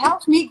it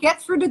helps me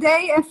get through the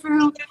day and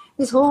through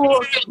this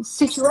whole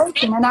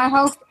situation. And I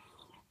hope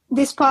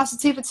this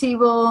positivity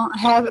will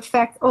have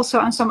effect also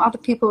on some other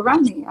people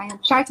around me. I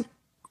try to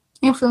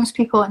influence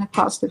people in a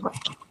positive way.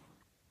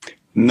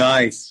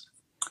 Nice.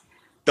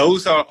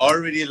 Those are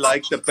already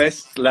like the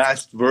best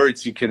last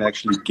words you can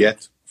actually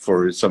get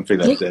for something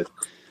like that.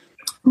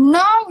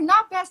 No,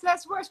 not best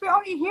last words. We're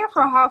only here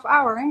for a half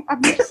hour.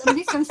 At least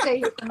going to stay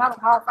here for another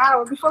half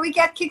hour before we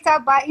get kicked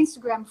out by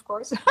Instagram, of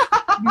course.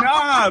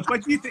 No,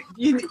 but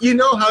you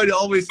know how it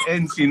always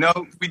ends. You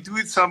know, we do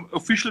some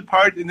official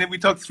part and then we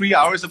talk 3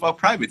 hours about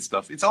private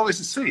stuff. It's always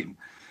the same.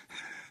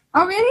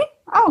 Oh, really?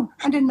 Oh,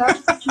 I didn't know.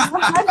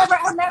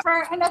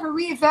 I never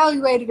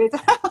reevaluated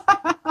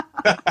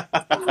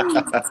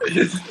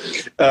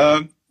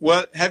it.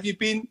 Well, have you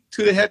been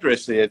to the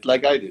hairdresser yet,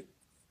 like I did?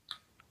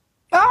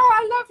 Oh,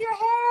 I love your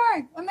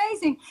hair.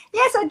 Amazing.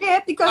 Yes, I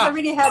did, because I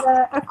really had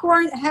a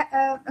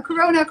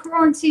Corona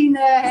quarantine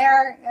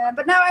hair.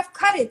 But now I've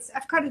cut it.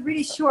 I've cut it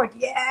really short.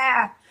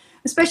 Yeah.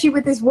 especially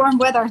with this warm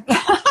weather.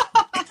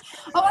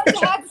 I wanted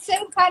to have the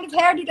same kind of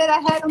hairdo that I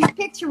had on the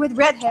picture with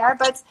red hair,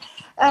 but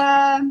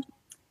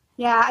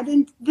yeah, I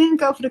didn't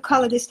go for the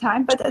color this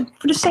time. But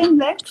for the same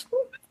length,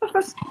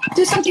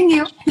 do something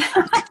new.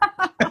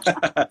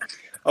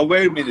 Oh,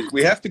 wait a minute.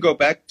 We have to go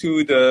back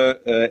to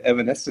the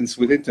Evanescence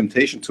Within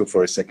Temptation tour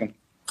for a second.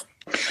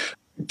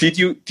 Did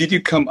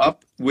you come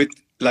up with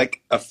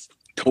like a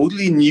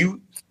totally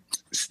new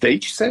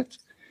stage set,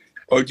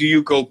 or do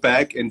you go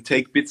back and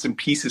take bits and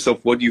pieces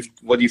of what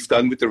you've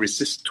done with the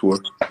Resist tour?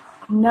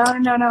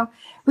 No.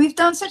 We've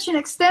done such an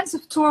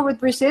extensive tour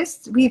with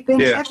Resist. We've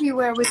been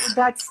everywhere with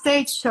that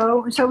stage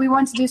show. So we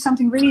want to do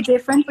something really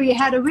different. We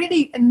had a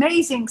really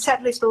amazing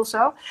set list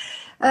also.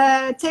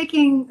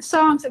 Taking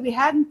songs that we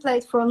hadn't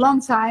played for a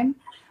long time.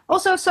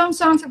 Also some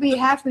songs that we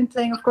have been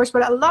playing, of course,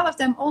 but a lot of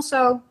them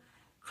also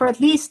for at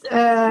least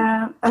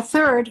a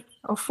third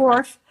or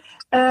fourth.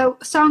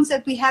 Songs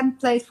that we hadn't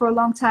played for a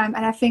long time.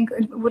 And I think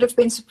it would have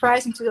been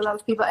surprising to a lot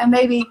of people. And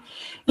maybe,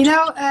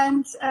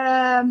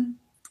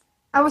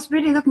 I was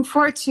really looking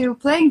forward to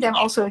playing them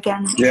also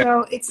again. Yeah.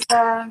 So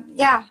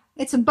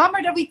it's a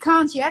bummer that we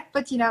can't yet,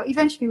 but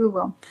eventually we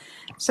will.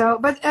 So,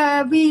 but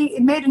we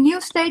made a new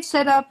stage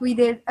setup. We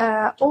did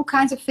all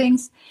kinds of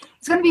things.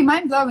 It's going to be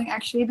mind-blowing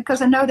actually,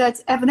 because I know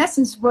that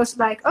Evanescence was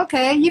like,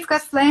 okay, you've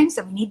got flames,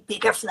 and we need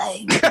bigger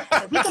flames. So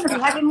we're going to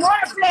be having more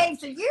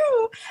flames than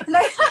you.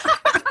 Like,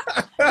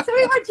 so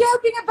we were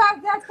joking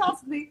about that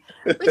constantly,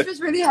 which was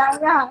really,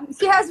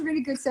 she has a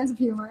really good sense of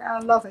humor.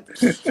 I love it.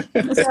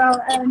 So,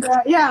 and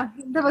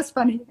that was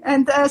funny.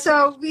 And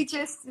so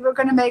we're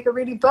going to make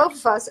both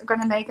of us are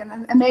going to make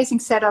an amazing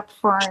setup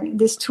for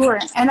this tour.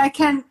 And I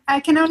can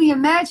only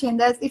imagine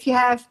that if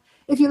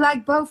you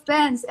like both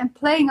bands and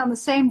playing on the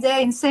same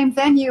day in the same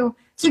venue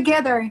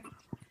together,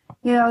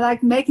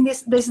 like making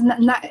this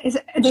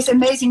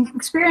amazing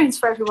experience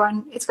for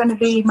everyone, it's going to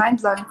be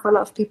mind-blowing for a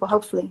lot of people,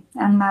 hopefully.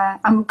 And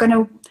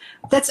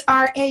that's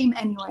our aim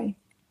anyway.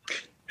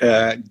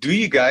 Do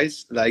you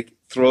guys like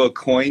throw a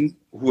coin,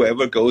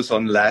 whoever goes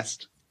on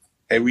last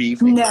every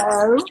evening?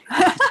 No.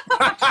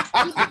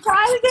 You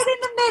try to get in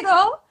the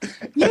middle.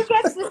 You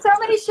get so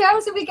many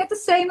shows and we get the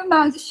same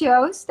amount of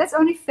shows. That's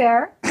only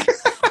fair.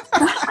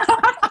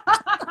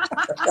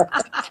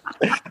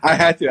 I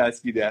had to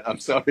ask you that. I'm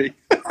sorry.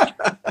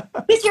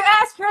 Did you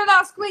ask her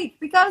last week?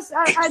 Because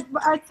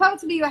I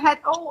totally had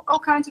all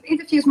kinds of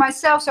interviews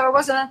myself, so I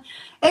wasn't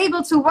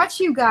able to watch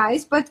you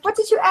guys. But what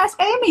did you ask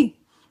Amy?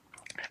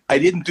 I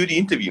didn't do the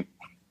interview.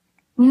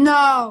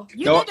 No,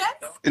 you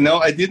didn't? No,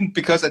 I didn't,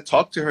 because I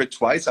talked to her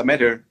twice. I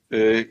met her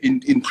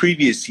in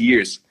previous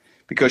years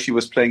because she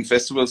was playing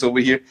festivals over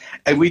here.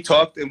 And we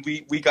talked and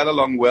we got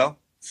along well.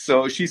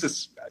 So she's a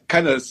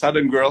kind of a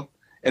Southern girl.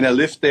 And I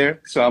lived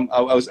there, so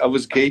I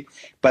was gay.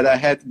 But I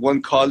had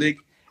one colleague,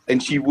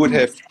 and she would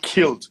have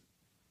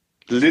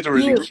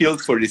literally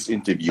killed for this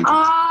interview.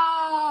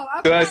 Oh,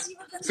 okay.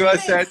 So I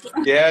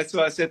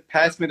said,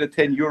 pass me the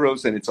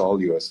 €10, and it's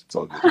all yours. It's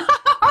all good. €10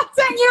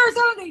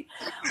 only.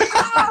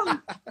 Wow,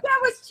 that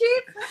was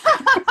cheap.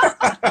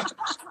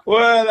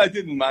 Well, I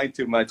didn't mind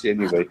too much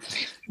anyway.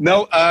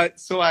 No,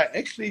 so I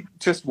actually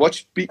just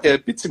watched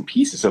bits and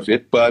pieces of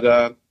it,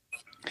 but.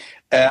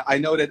 I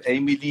know that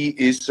Amy Lee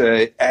is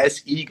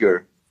as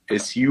eager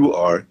as you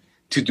are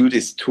to do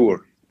this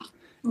tour.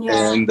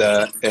 Yeah.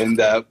 And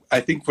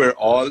I think we're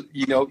all,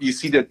 you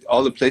see that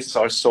all the places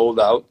are sold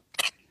out.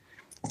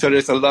 So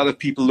there's a lot of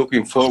people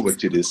looking forward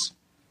to this.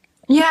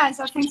 Yes,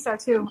 I think so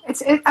too.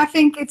 I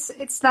think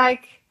it's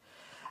like,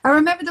 I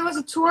remember there was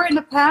a tour in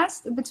the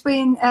past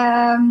between,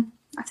 I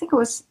think it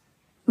was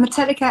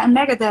Metallica and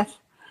Megadeth.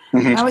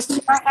 Mm-hmm.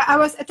 I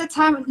was at the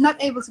time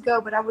not able to go,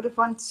 but I would have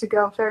wanted to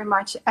go very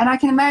much. And I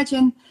can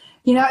imagine,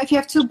 if you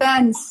have two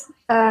bands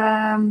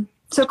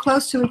so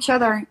close to each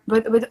other,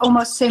 but with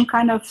almost same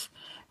kind of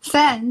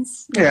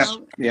fans,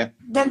 then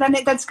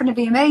that's going to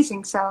be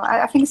amazing. So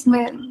I think it's a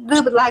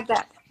little bit like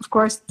that. Of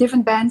course,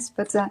 different bands,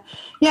 but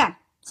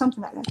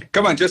something like that.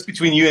 Come on, just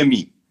between you and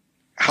me,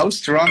 how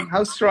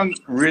strong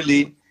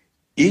really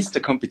is the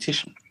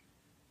competition?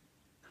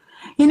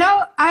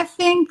 I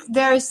think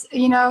there's,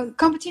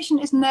 competition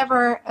is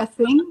never a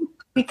thing,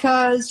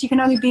 because you can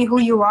only be who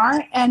you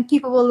are, and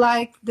people will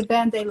like the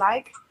band they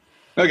like.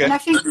 Okay. And I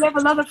think we have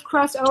a lot of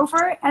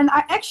crossover, and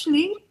I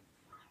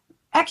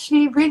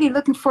actually really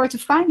looking forward to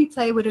finally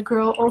play with a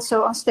girl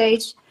also on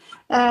stage,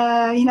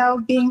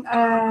 being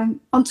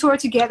on tour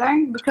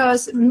together,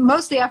 because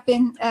mostly I've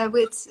been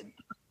with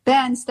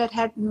bands that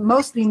had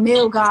mostly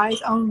male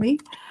guys only.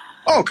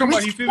 Oh, come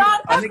on, you feel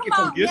Anneke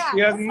van Giersbergen.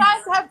 Yeah, it's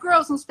nice to have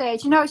girls on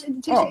stage, even,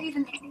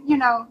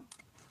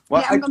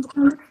 Well,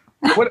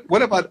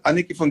 what about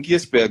Anneke van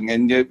Giersbergen?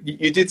 And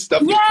you did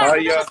stuff with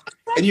Tarja,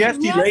 and you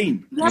have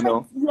Elaine,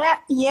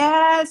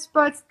 Yes,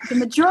 but the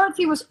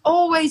majority was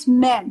always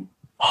men.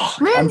 Oh,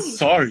 really? I'm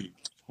sorry.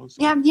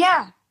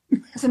 Yeah.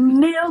 It's a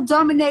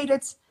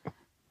male-dominated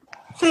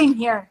thing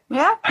here,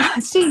 yeah?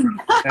 Scene.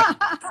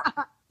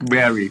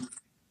 Very.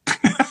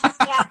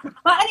 Yeah.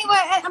 Well, anyway,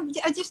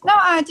 I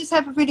just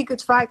have a really good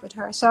vibe with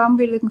her, so I'm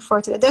really looking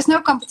forward to it. There's no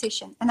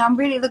competition, and I'm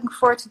really looking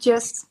forward to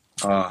just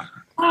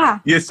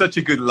You're such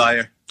a good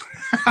liar.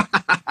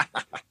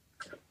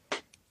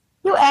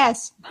 You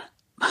ass.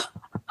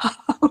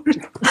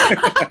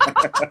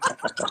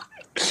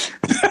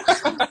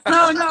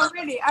 No,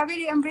 really.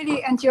 I'm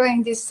really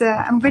enjoying this.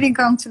 I'm really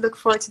going to look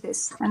forward to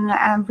this. And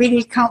I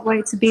really can't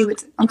wait to be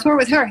on tour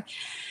with her.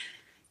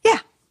 Yeah.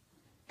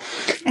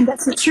 And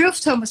that's the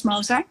truth, Thomas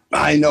Moser.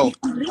 I know.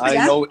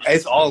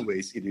 As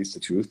always, it is the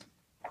truth.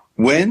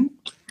 And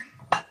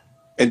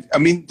I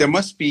mean, there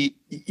must be,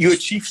 you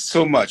achieved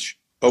so much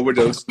over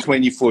those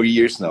 24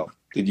 years now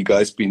that you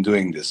guys been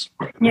doing this.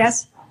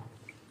 Yes.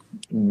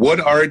 What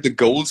are the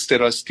goals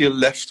that are still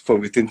left for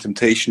Within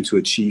Temptation to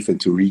achieve and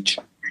to reach?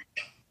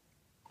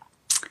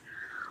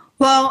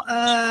 Well,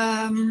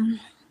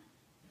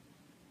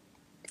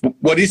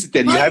 what is it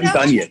that you haven't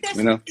done yet?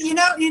 You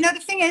know,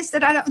 the thing is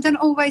that I don't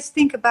always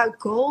think about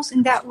goals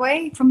in that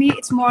way. For me,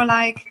 it's more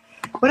like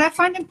what I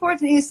find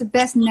important is the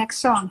best next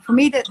song. For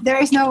me, that there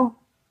is no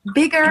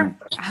bigger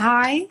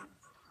high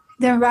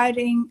than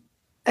writing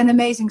an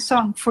amazing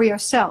song for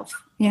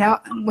yourself. You know,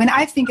 when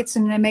I think it's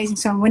an amazing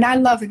song, when I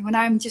love it, when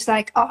I'm just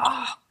like,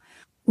 oh,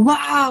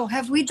 wow,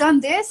 have we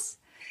done this?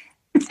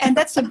 And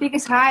that's the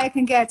biggest high I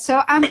can get.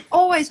 So I'm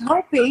always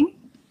hoping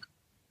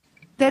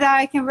that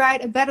I can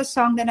write a better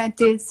song than I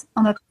did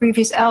on the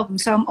previous album.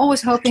 So I'm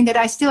always hoping that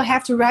I still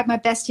have to write my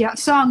best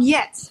song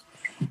yet.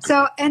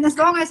 So, and as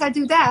long as I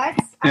do that,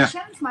 I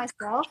challenge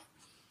myself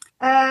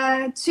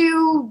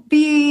to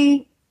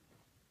be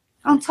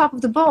on top of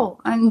the ball,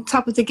 on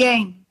top of the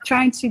game,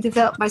 trying to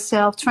develop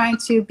myself, trying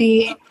to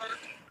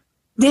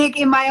dig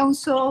in my own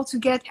soul to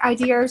get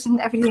ideas and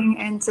everything.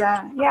 And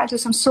do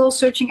some soul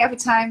searching every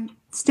time.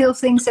 Still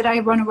things that I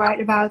want to write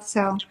about.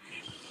 So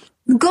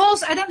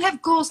goals, I don't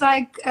have goals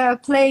like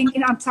playing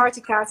in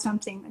Antarctica or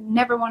something. I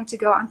never wanted to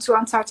go to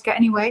Antarctica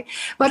anyway.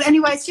 But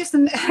anyway, it's just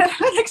an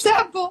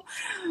example.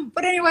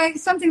 But anyway,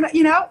 something that,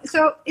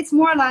 so it's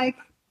more like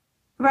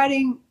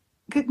writing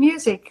good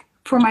music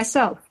for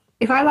myself.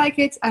 If I like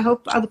it, I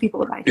hope other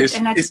people will like it.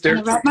 And I just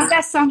want to write my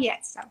best song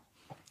yet. So,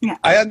 yeah.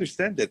 I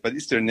understand that, but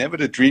is there never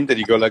the dream that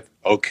you go like,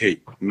 okay,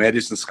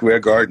 Madison Square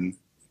Garden,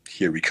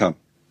 here we come?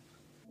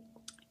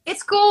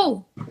 It's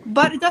cool,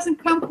 but it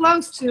doesn't come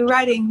close to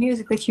writing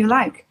music that you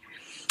like.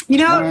 A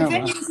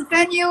venue is a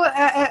venue,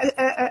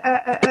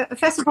 a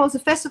festival is a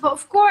festival.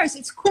 Of course,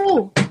 it's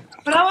cool,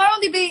 but I would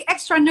only be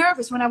extra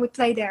nervous when I would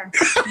play there.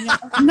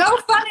 No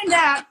fun in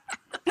that.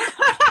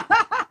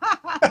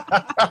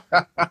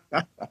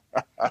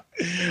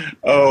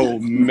 Oh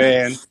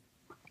man!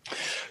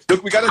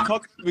 Look, we gotta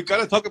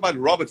talk about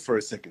Robert for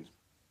a second.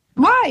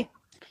 Why?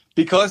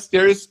 Because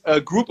there's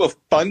a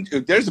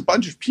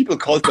bunch of people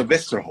called the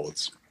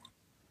Westerholts.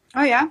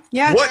 Oh yeah,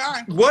 yeah.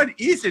 What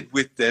is it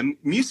with them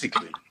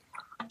musically?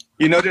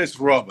 There's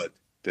Robert,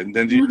 then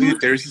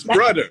there's his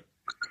brother.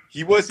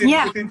 He was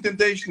Within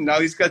Temptation.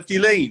 Now he's got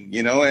Delane.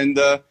 And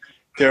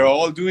they're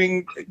all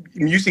doing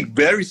music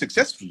very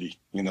successfully.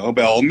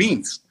 By all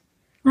means.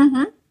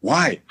 Mm-hmm.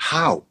 Why?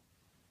 How?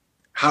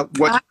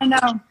 What? I don't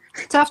know.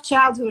 Tough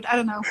childhood. I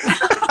don't know.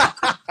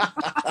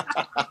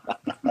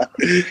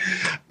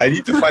 I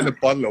need to find a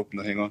bottle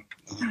opener. Hang on.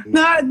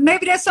 No,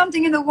 maybe there's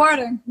something in the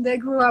water. They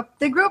grew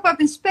up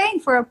in Spain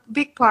for a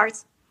big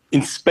part.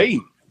 In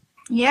Spain?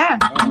 Yeah,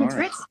 in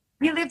Madrid. Right.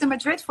 He lived in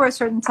Madrid for a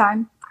certain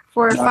time,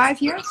 for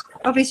 5 years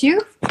of his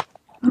youth.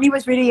 He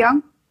was really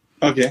young.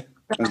 Okay.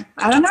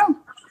 I don't know.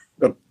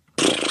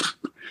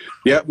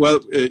 Yeah, well,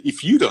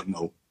 if you don't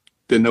know,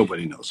 then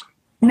nobody knows.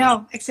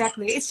 No,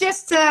 exactly. It's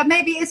just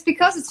maybe it's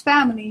because it's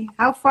family.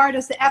 How far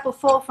does the apple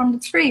fall from the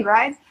tree,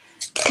 right?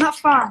 Not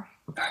far.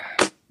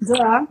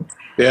 Duh.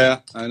 Yeah,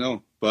 I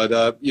know. But,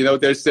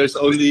 there's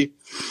only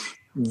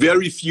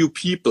very few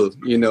people,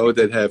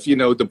 that have,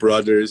 the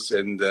brothers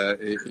and,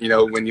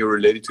 when you're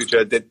related to each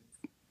other that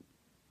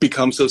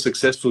become so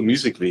successful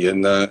musically.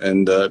 And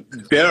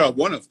they are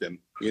one of them,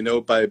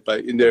 by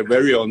in their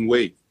very own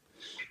way,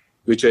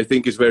 which I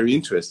think is very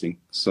interesting.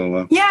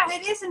 So yeah,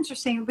 it is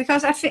interesting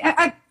because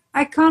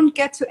I can't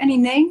get to any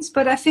names,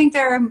 but I think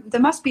there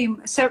must be,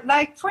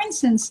 like, for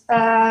instance,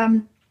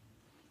 John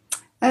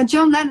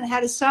Lennon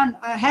has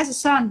a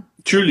son.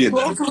 Julian.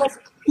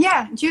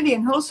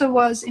 Julian, who also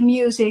was in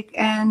music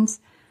and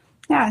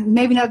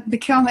maybe not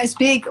become as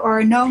big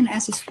or known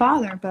as his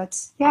father, but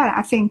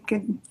I think.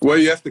 Well,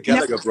 you have the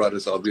Gallagher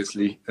brothers,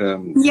 obviously.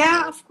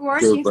 Of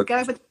course, sure,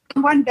 but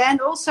one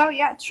band also.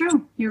 Yeah,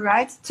 true. You're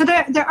right. So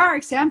there are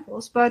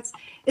examples, but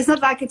it's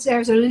not like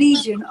there's a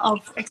legion of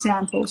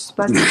examples.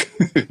 But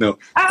no,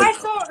 I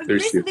saw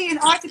recently an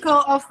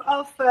article of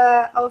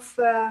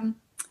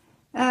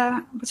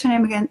what's her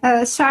name again?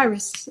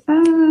 Cyrus.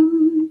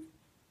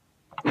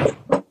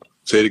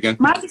 Say it again.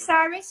 Miley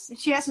Cyrus.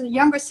 She has a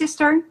younger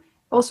sister,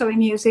 also in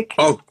music.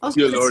 Oh, also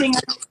dear a Lord. singer.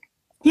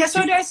 Yeah,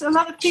 so there's a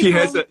lot of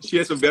people. She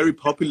has a very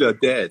popular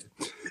dad.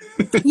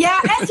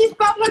 Yeah, and she's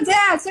popular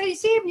dad. So you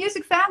see,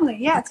 music family.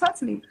 Yeah,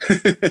 totally.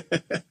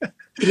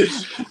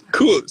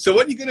 Cool. So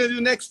what are you gonna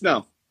do next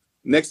now?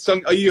 Next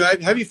song?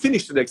 Have you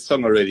finished the next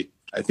song already?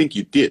 I think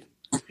you did.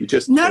 You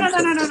just No.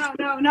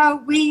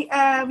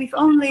 We've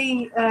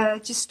only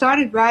just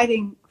started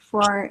writing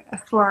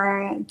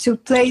to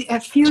play a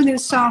few new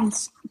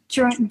songs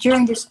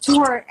during this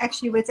tour,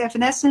 actually with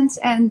Evanescence,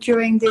 and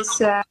during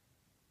the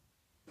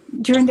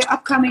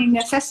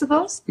upcoming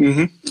festivals.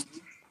 Mm-hmm.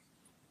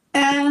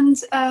 And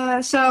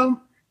so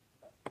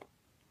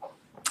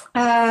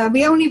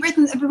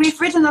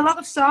we've written a lot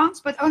of songs,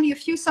 but only a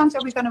few songs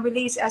are we going to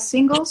release as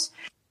singles,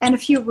 and a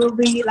few will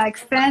be like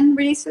fan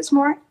releases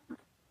more.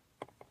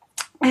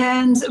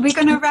 And we're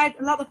going to write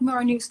a lot of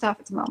more new stuff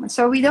at the moment.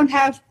 So we don't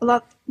have a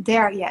lot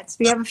there yet.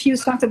 We have a few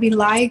songs that we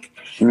like,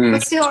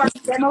 but still our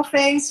demo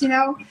phase, you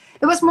know.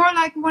 It was more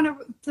like we want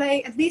to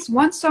play at least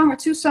one song or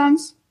two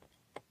songs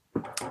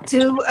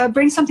to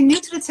bring something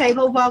new to the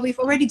table, while we've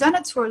already done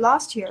a tour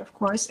last year, of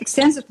course,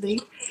 extensively.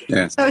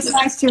 Yeah. So it's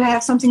nice to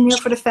have something new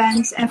for the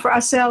fans and for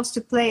ourselves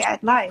to play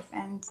at live.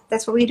 And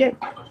that's what we did.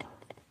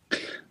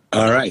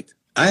 All right.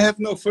 I have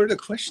no further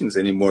questions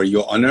anymore,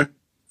 Your Honor.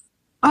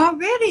 Oh,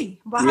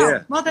 really? Wow.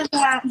 Yeah. Well, then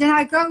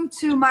I go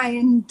to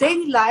my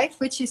daily life,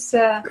 which is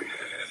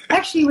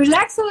actually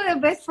relax a little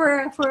bit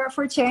for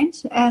a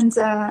change. And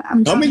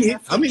I'm How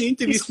many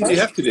interviews did you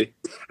have today?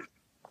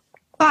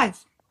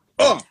 5.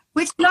 Oh.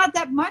 Which is not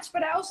that much,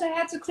 but I also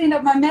had to clean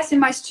up my mess in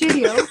my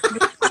studio.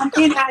 I'm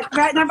in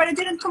right now, but I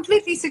didn't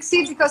completely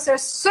succeed because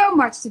there's so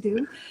much to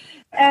do.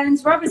 And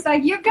Robert's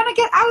like, "You're gonna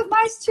get out of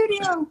my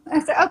studio." I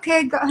said,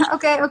 "Okay,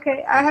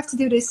 okay, I have to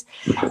do this."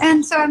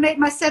 And so I made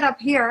my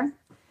setup here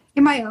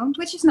in my own,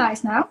 which is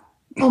nice now,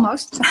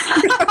 almost.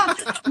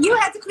 You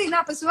had to clean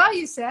up as well,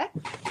 you said.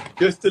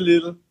 Just a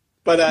little.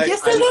 But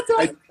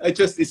I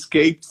just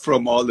escaped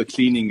from all the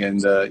cleaning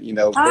and, you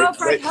know. Oh,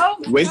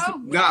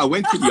 I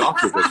went to the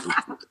office.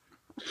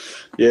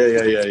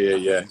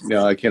 Yeah.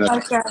 No, I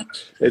cannot. Okay.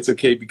 It's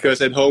okay,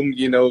 because at home,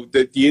 you know,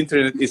 the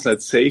internet is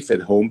not safe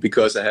at home,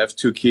 because I have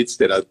 2 kids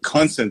that are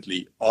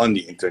constantly on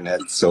the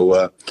internet.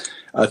 So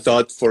I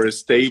thought, for a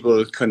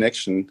stable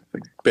connection,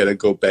 I'd better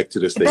go back to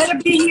the station. Better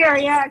be here,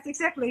 yeah,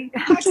 exactly.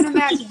 I can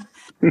imagine.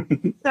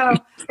 So,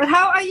 but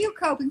how are you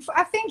coping?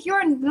 I think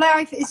your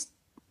life is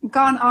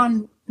gone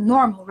on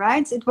normal,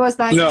 right? It was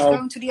like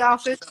going to the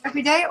office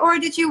every day, or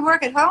did you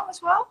work at home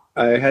as well?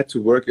 I had to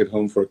work at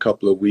home for a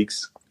couple of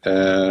weeks.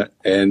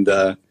 And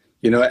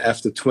you know,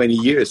 after 20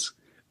 years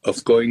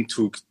of going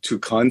to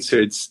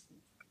concerts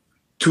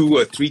 2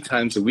 or 3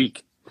 times a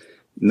week,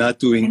 not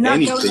doing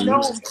anything,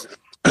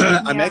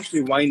 I'm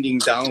actually winding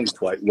down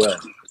quite well,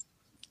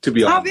 to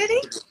be honest. Oh,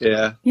 really?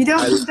 Yeah. You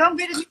don't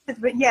really miss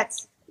it yet?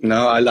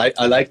 No, I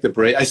like the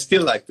break. I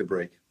still like the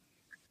break.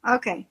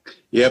 Okay.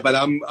 Yeah, but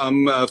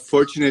I'm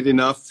fortunate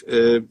enough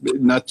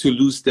not to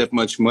lose that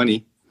much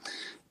money,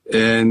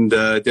 and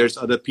there's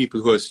other people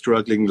who are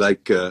struggling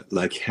like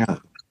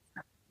hell.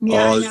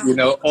 Yeah, you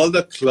know, all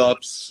the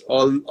clubs,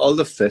 all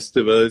the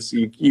festivals.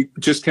 You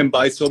just can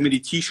buy so many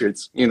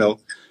T-shirts, you know,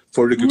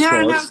 for the good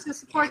cause. No, to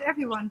support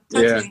everyone.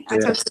 Totally. Yeah, I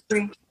totally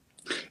agree.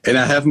 And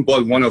I haven't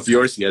bought one of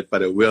yours yet,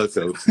 but I will.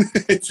 So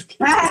it's okay.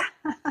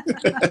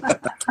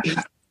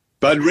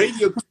 But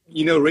radio,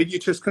 you know, radio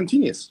just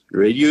continues.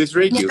 Radio is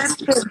radio. Yeah, that's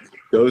true.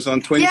 Goes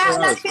on 24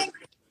 hours.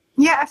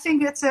 I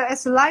think it's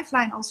a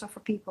lifeline also for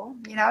people.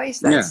 You know,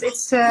 it's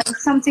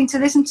something to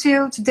listen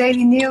to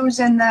daily news,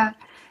 and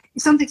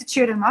something to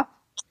cheer them up.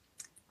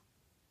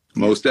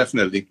 Most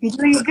definitely. You're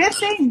doing a good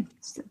thing,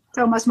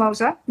 Thomas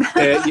Moser.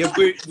 Yeah,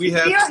 we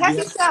have. You're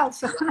happy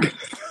self.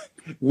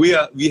 We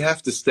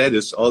have the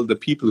status. All the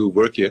people who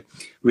work here,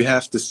 we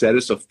have the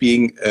status of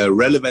being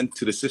relevant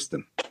to the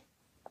system.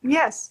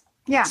 Yes.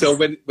 Yeah. So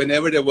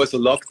whenever there was a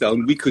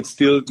lockdown, we could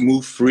still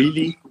move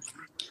freely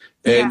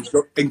and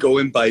go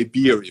and buy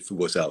beer if it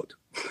was out.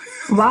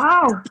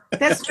 Wow,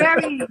 that's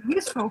very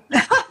useful.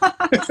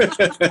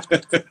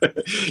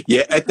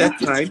 Yeah, at that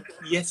time,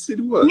 yes, it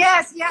was.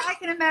 Yes, yeah, I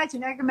can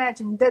imagine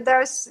that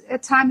there's a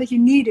time that you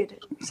need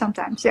it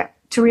sometimes,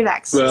 to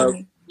relax.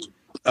 Well,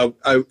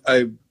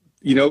 I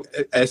you know,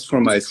 as for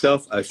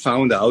myself, I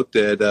found out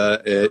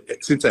that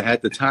since I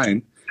had the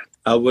time,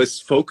 I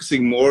was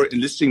focusing more and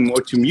listening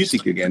more to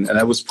music again, and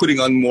I was putting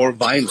on more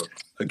vinyl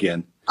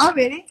again. Oh,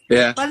 really?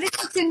 Yeah. But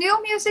listen to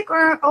new music,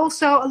 or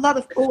also a lot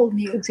of old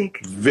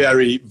music?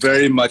 Very,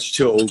 very much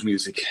to old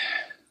music.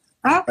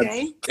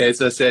 Okay.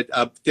 As I said,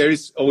 there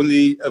is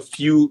only a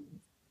few.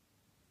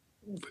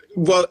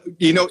 Well,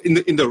 you know,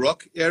 in the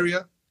rock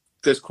area,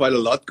 there's quite a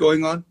lot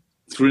going on.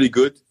 It's really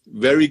good.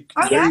 Very,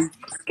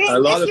 a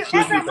lot of. If you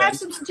ever have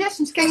some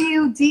suggestions, can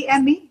you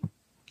DM me?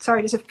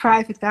 Sorry, this is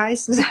private,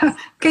 guys.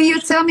 Can you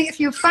tell me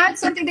if you find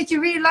something that you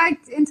really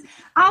liked? And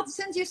I'll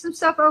send you some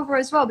stuff over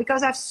as well,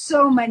 because I have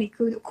so many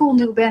cool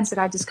new bands that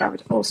I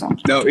discovered also.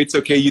 No, it's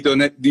okay. You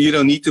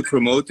don't need to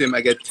promote them.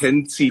 I get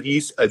 10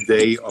 CDs a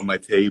day on my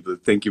table.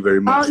 Thank you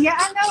very much. Oh yeah,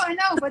 I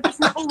know, but it's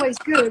not always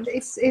good.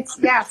 It's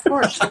yeah, of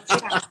course.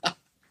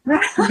 Yeah.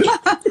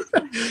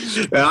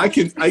 I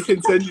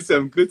can send you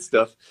some good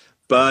stuff.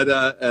 But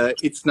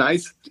it's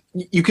nice.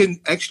 You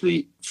can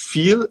actually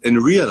feel and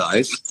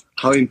realize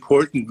how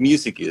important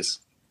music is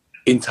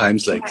in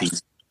times like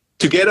these.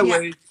 To get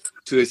away,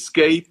 to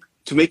escape,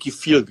 to make you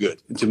feel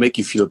good, and to make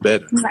you feel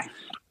better. Right.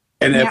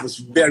 And that was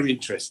very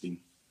interesting.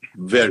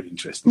 Very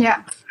interesting.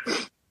 Yeah.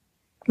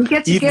 We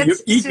get to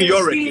even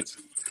your see. records.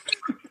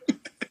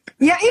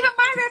 Yeah, even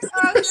my records.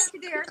 Oh, thank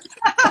you, dear.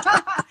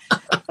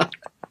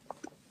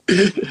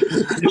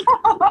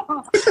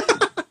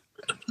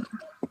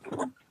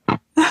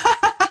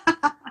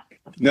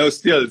 No,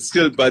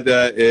 still, but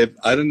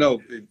I don't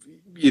know.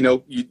 You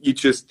know, you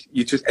just,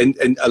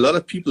 and a lot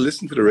of people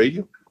listen to the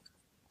radio.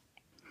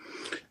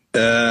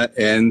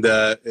 And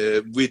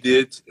we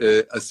did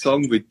a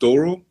song with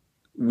Doro.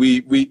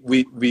 We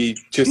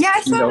just, yeah,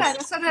 I saw that.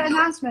 I saw the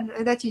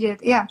announcement that you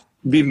did. Yeah.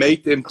 We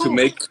made them to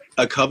make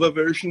a cover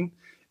version,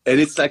 and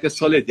it's like a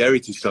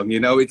solidarity song. You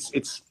know,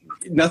 it's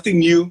nothing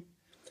new,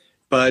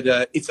 but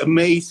it's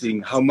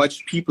amazing how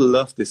much people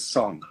love this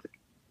song.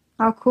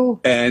 Oh,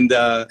 cool. And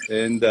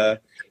the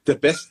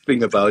best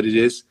thing about it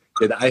is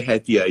that I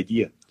had the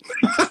idea.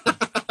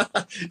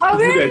 Oh,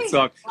 really? That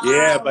song. Wow.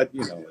 Yeah, but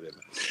you know, whatever.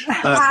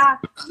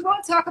 We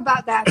won't talk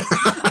about that.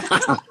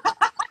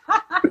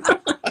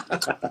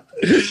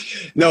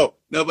 No,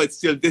 but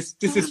still, this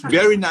is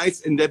very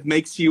nice, and that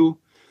gives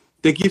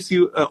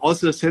you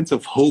also a sense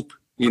of hope.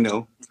 You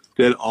know,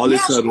 that all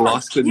is not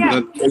lost, and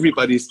not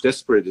everybody's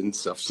desperate and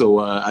stuff. So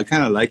I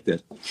kind of like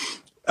that.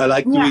 I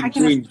like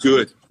doing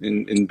good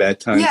in bad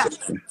times. Yeah.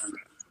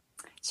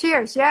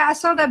 Cheers. Yeah, I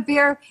saw that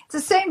beer. It's the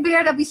same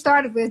beer that we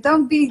started with.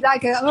 Don't be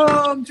like,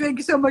 I'm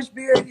drinking so much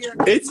beer here.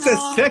 It's the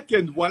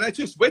second one. I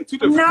just went to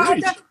the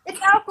fridge.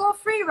 It's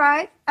alcohol-free,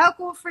 right?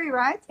 Alcohol-free,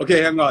 right?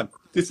 Okay, hang on.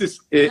 This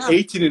is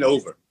 18 and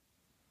over.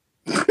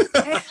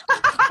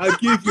 I'll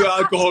give you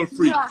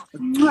alcohol-free.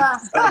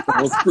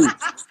 Alcohol-free.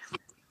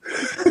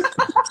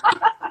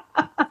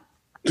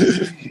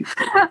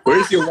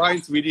 Where's your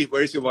wine, sweetie?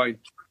 Where's your wine?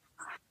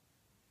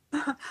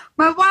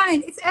 My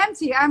wine, it's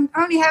empty. I'm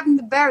only having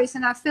the berries,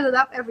 and I fill it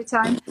up every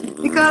time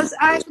because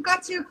I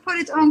forgot to put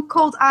it on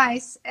cold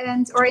ice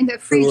or in the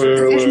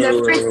freezer.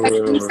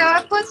 Actually. So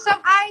I put some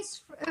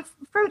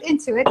fruit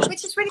into it,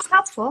 which is really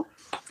helpful.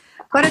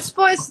 But it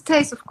spoils the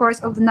taste, of course,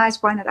 of the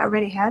nice wine that I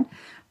already had.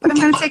 But I'm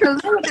going to take a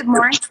little bit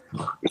more.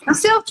 I'm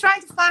still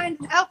trying to find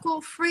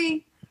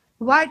alcohol-free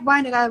white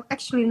wine that I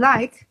actually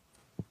like.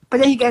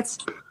 But then you get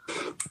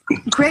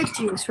grape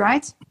juice,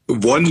 right?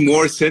 One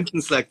more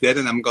sentence like that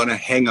and I'm going to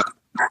hang up.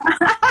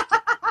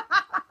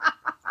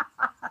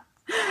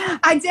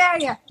 I dare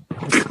you.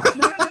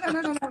 No.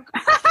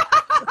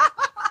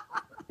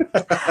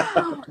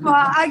 Well,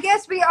 I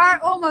guess we are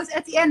almost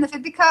at the end of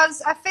it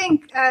because I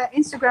think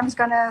Instagram is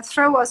going to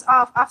throw us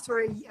off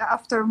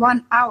after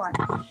 1 hour.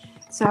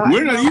 So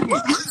we're not even.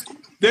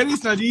 That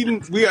is not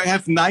even. We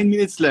have 9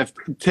 minutes left.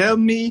 Tell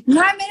me.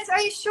 9 minutes?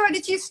 Are you sure?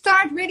 Did you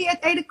start really at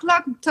 8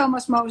 o'clock,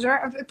 Thomas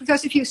Moser?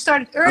 Because if you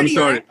started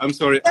earlier, I'm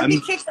sorry. Then we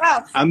kicked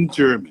out. I'm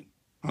German.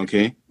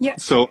 Okay. Yeah.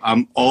 So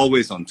I'm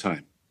always on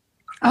time.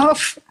 Oh,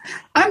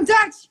 I'm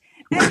Dutch.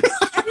 And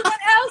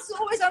everyone else is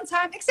always on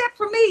time except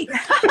for me.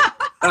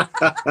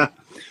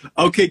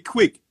 Okay,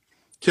 quick.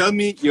 Tell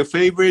me your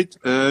favorite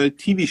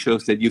TV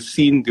shows that you've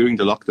seen during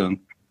the lockdown.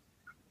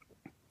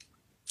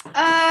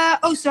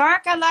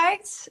 Ozark I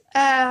liked.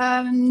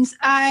 I'm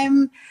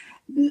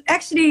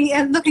actually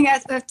looking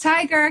at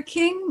Tiger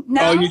King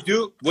now. Oh, you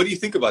do? What do you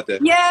think about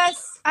that?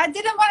 Yes, I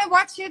didn't want to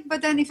watch it,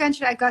 but then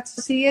eventually I got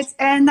to see it.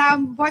 And now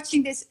I'm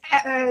watching this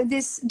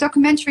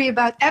documentary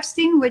about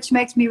Epstein, which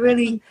makes me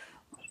really...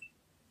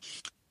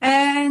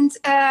 And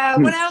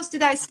what else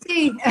did I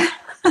see?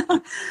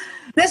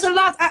 There's a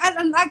lot.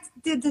 I liked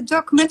the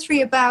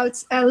documentary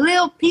about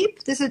Lil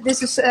Peep. This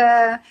is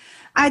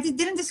I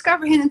didn't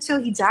discover him until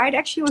he died.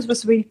 Actually, it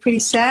was really pretty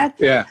sad.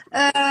 Yeah.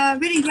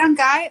 Really young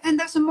guy, and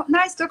there's a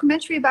nice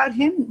documentary about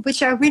him,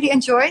 which I really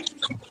enjoyed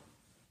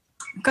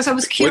because I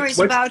was curious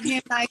about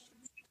him, like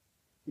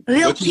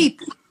Lil Peep.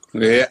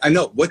 Yeah, I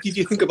know. What did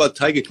you think about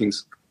Tiger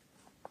Kings?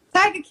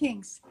 Tiger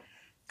Kings,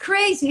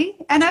 crazy.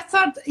 And I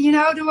thought,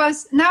 there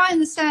was now I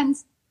understand.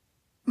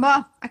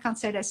 Well, I can't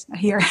say this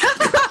here. I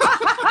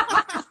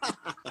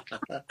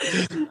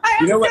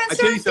what? I'll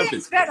tell you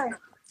something. Better.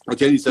 I'll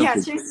tell you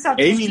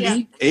something.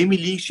 Yeah, Amy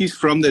Lee, she's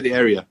from that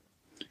area.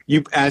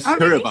 You ask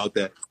her about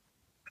that.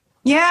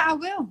 Yeah, I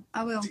will.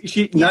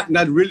 She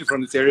not really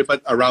from this area,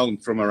 but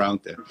from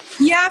around there.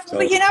 Yeah, so.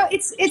 But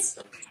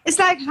it's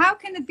like, how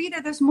can it be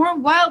that there's more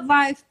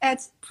wildlife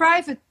at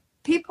private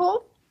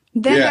people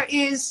than there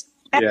is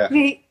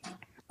actually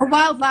a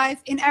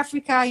wildlife in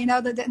Africa?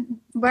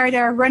 Where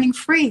they're running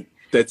free.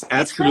 That's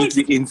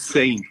absolutely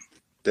insane.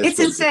 It's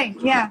insane.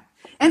 Yeah.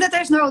 And that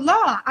there's no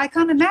law. I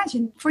can't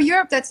imagine. For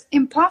Europe, that's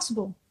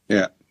impossible.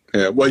 Yeah.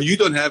 Well, you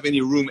don't have any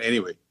room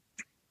anyway.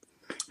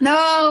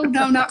 No,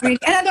 not really.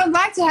 And I don't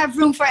like to have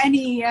room for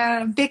any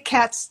big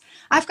cats.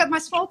 I've got my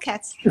small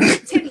cats.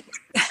 Timmy.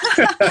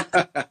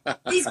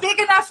 He's big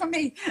enough for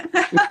me.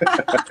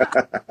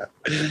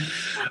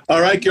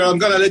 All right, girl. I'm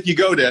going to let you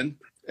go then.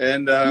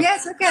 And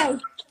yes, okay.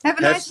 Have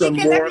a nice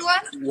weekend,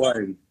 everyone.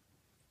 Wine.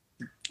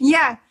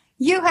 Yeah.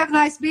 You have a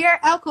nice beer,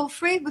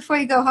 alcohol-free, before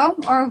you go home,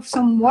 or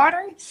some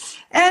water.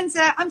 And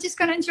I'm just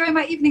going to enjoy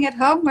my evening at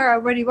home, where I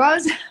already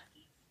was. We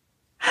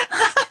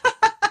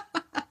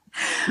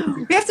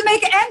have to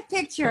make an end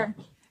picture.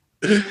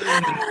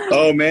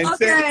 Oh, man.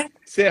 Okay.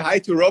 Say hi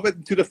to Robert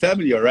and to the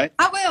family, all right?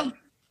 I will.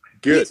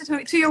 Good.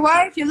 To your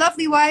wife, your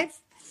lovely wife.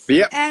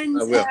 Yeah, and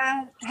I will.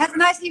 Have a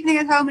nice evening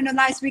at home and a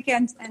nice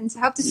weekend. And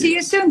hope to see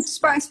you soon.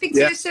 Speak to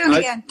you soon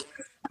again.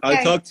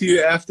 I'll talk to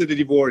you after the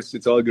divorce.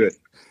 It's all good.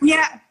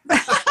 Yeah.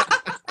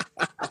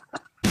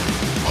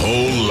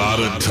 Whole lot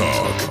of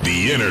talk.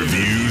 The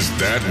interviews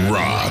that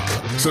rock.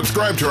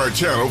 Subscribe to our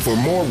channel for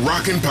more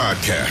rockin'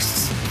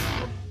 podcasts.